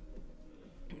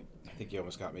 I think you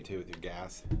almost got me too with your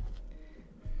gas.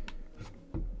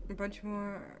 A bunch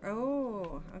more.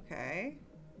 Oh, okay.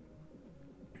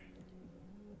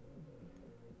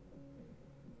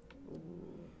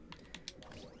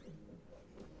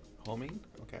 Homing?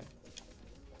 Okay.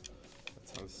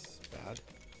 That sounds bad.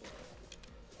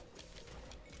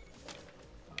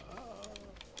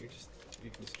 You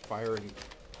can just fire and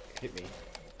hit me.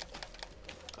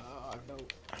 I have no.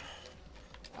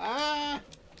 Ah!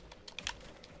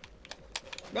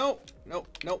 No!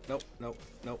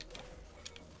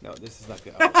 No, this is not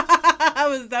good.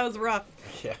 Oh. that was rough.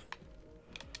 Yeah.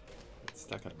 It's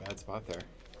stuck in a bad spot there.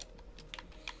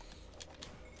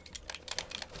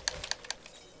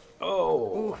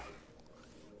 Oh! Oof.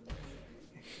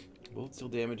 Bullet still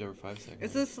damage over 5 seconds.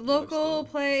 Is this local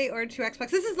play or 2 Xbox?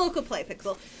 This is local play,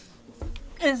 Pixel.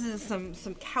 This is some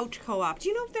couch co-op. Do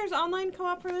you know if there's online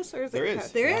co-op for this, or is there it?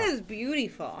 Is. There is.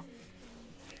 Beautiful.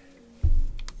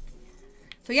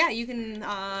 So yeah, you can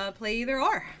play either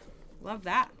or. Love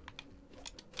that.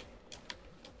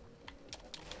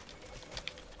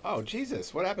 Oh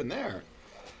Jesus! What happened there?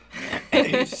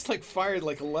 He just like fired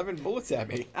like 11 bullets at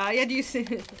me. Yeah. Do you see?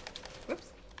 Whoops.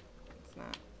 That's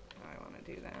not how I want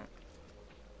to do that.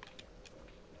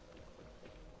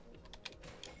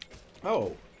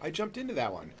 Oh, I jumped into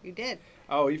that one. You did.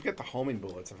 Oh, you've got the homing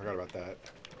bullets. I forgot about that.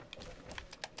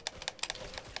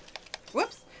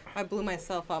 Whoops. I blew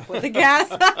myself up with the gas.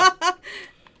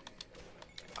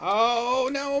 Oh,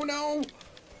 no.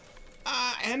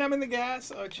 And I'm in the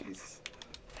gas. Oh, jeez.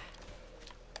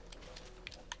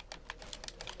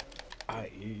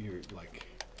 You're like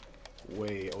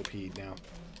way OP'd now.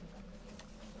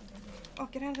 Oh,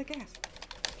 get out of the gas.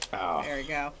 Oh. There we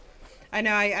go. I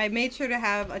know, I made sure to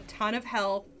have a ton of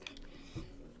health.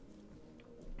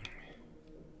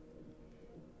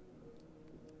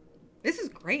 This is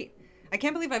great. I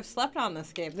can't believe I've slept on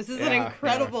this game. This is an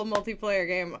incredible multiplayer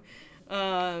game.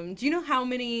 Do you know how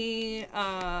many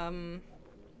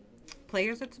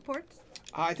players it supports?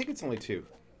 I think it's only 2.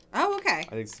 Oh, okay.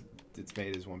 I think it's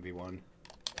made as 1v1.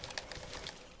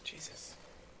 Jesus.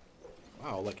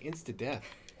 Wow, like insta death.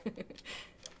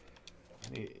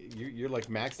 You're like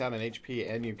maxed out on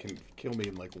HP and you can kill me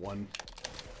in like 1.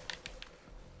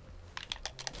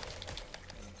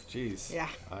 Jeez. Yeah.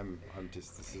 I'm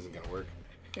just, this isn't gonna work.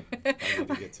 I need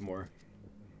to get some more.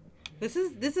 This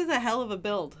is a hell of a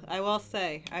build, I will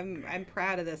say. I'm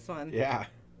proud of this one. Yeah.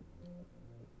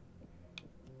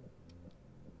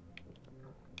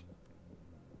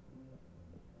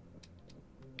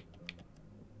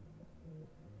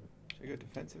 Should I go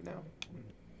defensive now?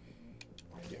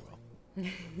 Yeah, well.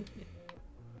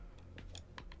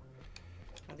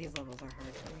 Oh, these levels are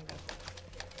hard for me, though.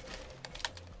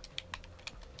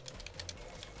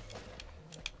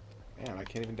 Man, I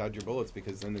can't even dodge your bullets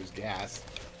because then there's gas,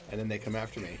 and then they come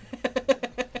after me.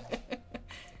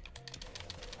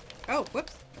 Oh,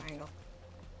 whoops. Triangle.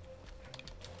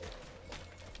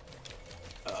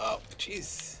 Oh,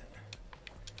 jeez.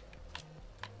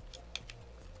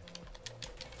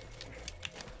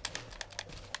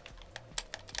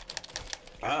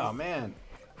 Oh, man.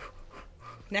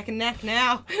 Neck and neck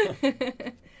now.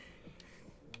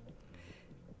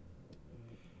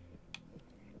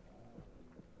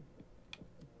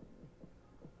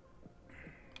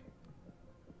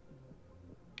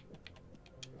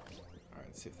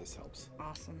 See if this helps.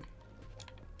 Awesome. I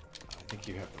think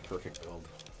you have the perfect build.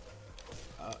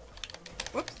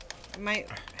 Whoops. It might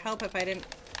help if I didn't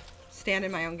stand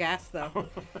in my own gas, though.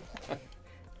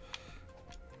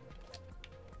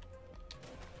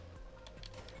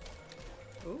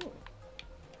 Ooh.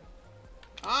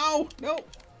 Oh! No!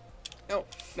 No,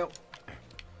 no.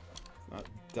 Not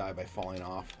die by falling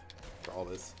off for all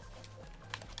this.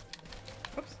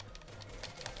 Oops.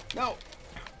 No!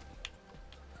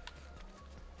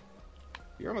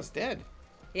 You're almost dead.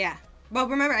 Yeah. Well,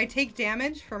 remember, I take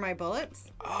damage for my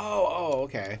bullets. Oh,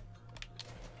 okay.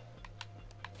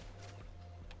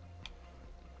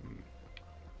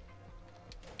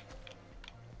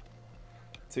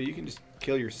 So you can just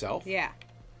kill yourself? Yeah.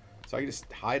 So I can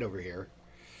just hide over here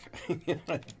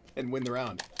and win the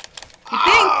round. You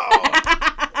think?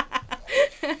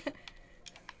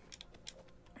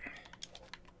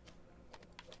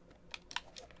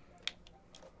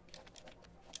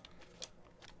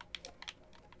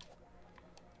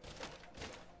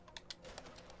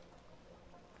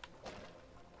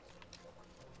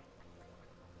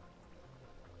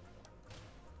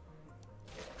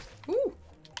 Ooh.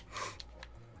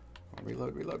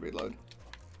 Reload, reload, reload.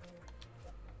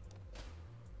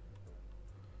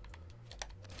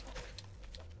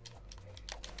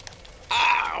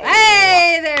 Ow!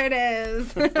 Hey, there it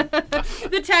is.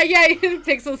 Yeah,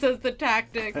 Pixel says the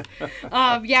tactics.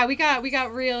 Yeah, we got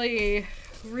really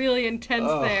intense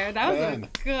there. That was a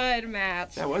good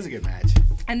match. That was a good match.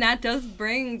 And that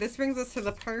brings us to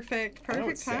the perfect I know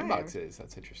what time. Sandbox is.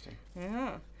 That's interesting.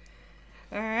 Yeah.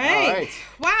 All right.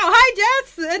 Wow. Hi,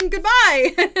 Jess, and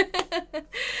goodbye.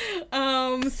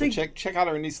 So check out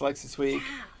our indie selects this week.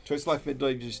 Choice of Life Middle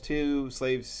Ages 2,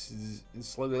 Slave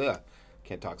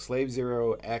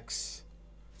Zero X,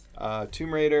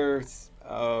 Tomb Raider,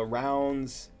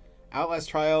 Rounds, Outlast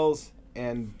Trials,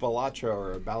 and Balatro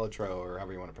or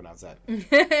however you want to pronounce that.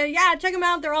 Yeah, check them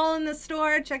out. They're all in the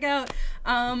store. Check out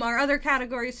our other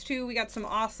categories too. We got some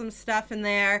awesome stuff in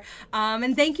there.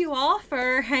 And thank you all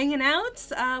for hanging out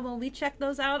while we check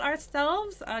those out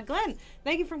ourselves. Glenn,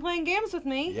 thank you for playing games with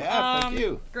me. Yeah, thank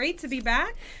you. Great to be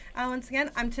back. Once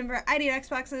again, I'm Timber, ID at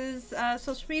Xbox's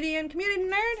social media and community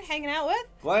nerd, hanging out with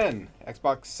Glenn,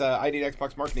 Xbox ID at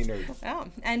Xbox marketing nerd. Oh,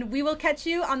 and we will catch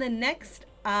you on the next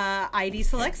ID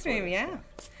Select stream. Yeah.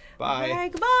 Bye. Bye.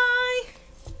 Goodbye.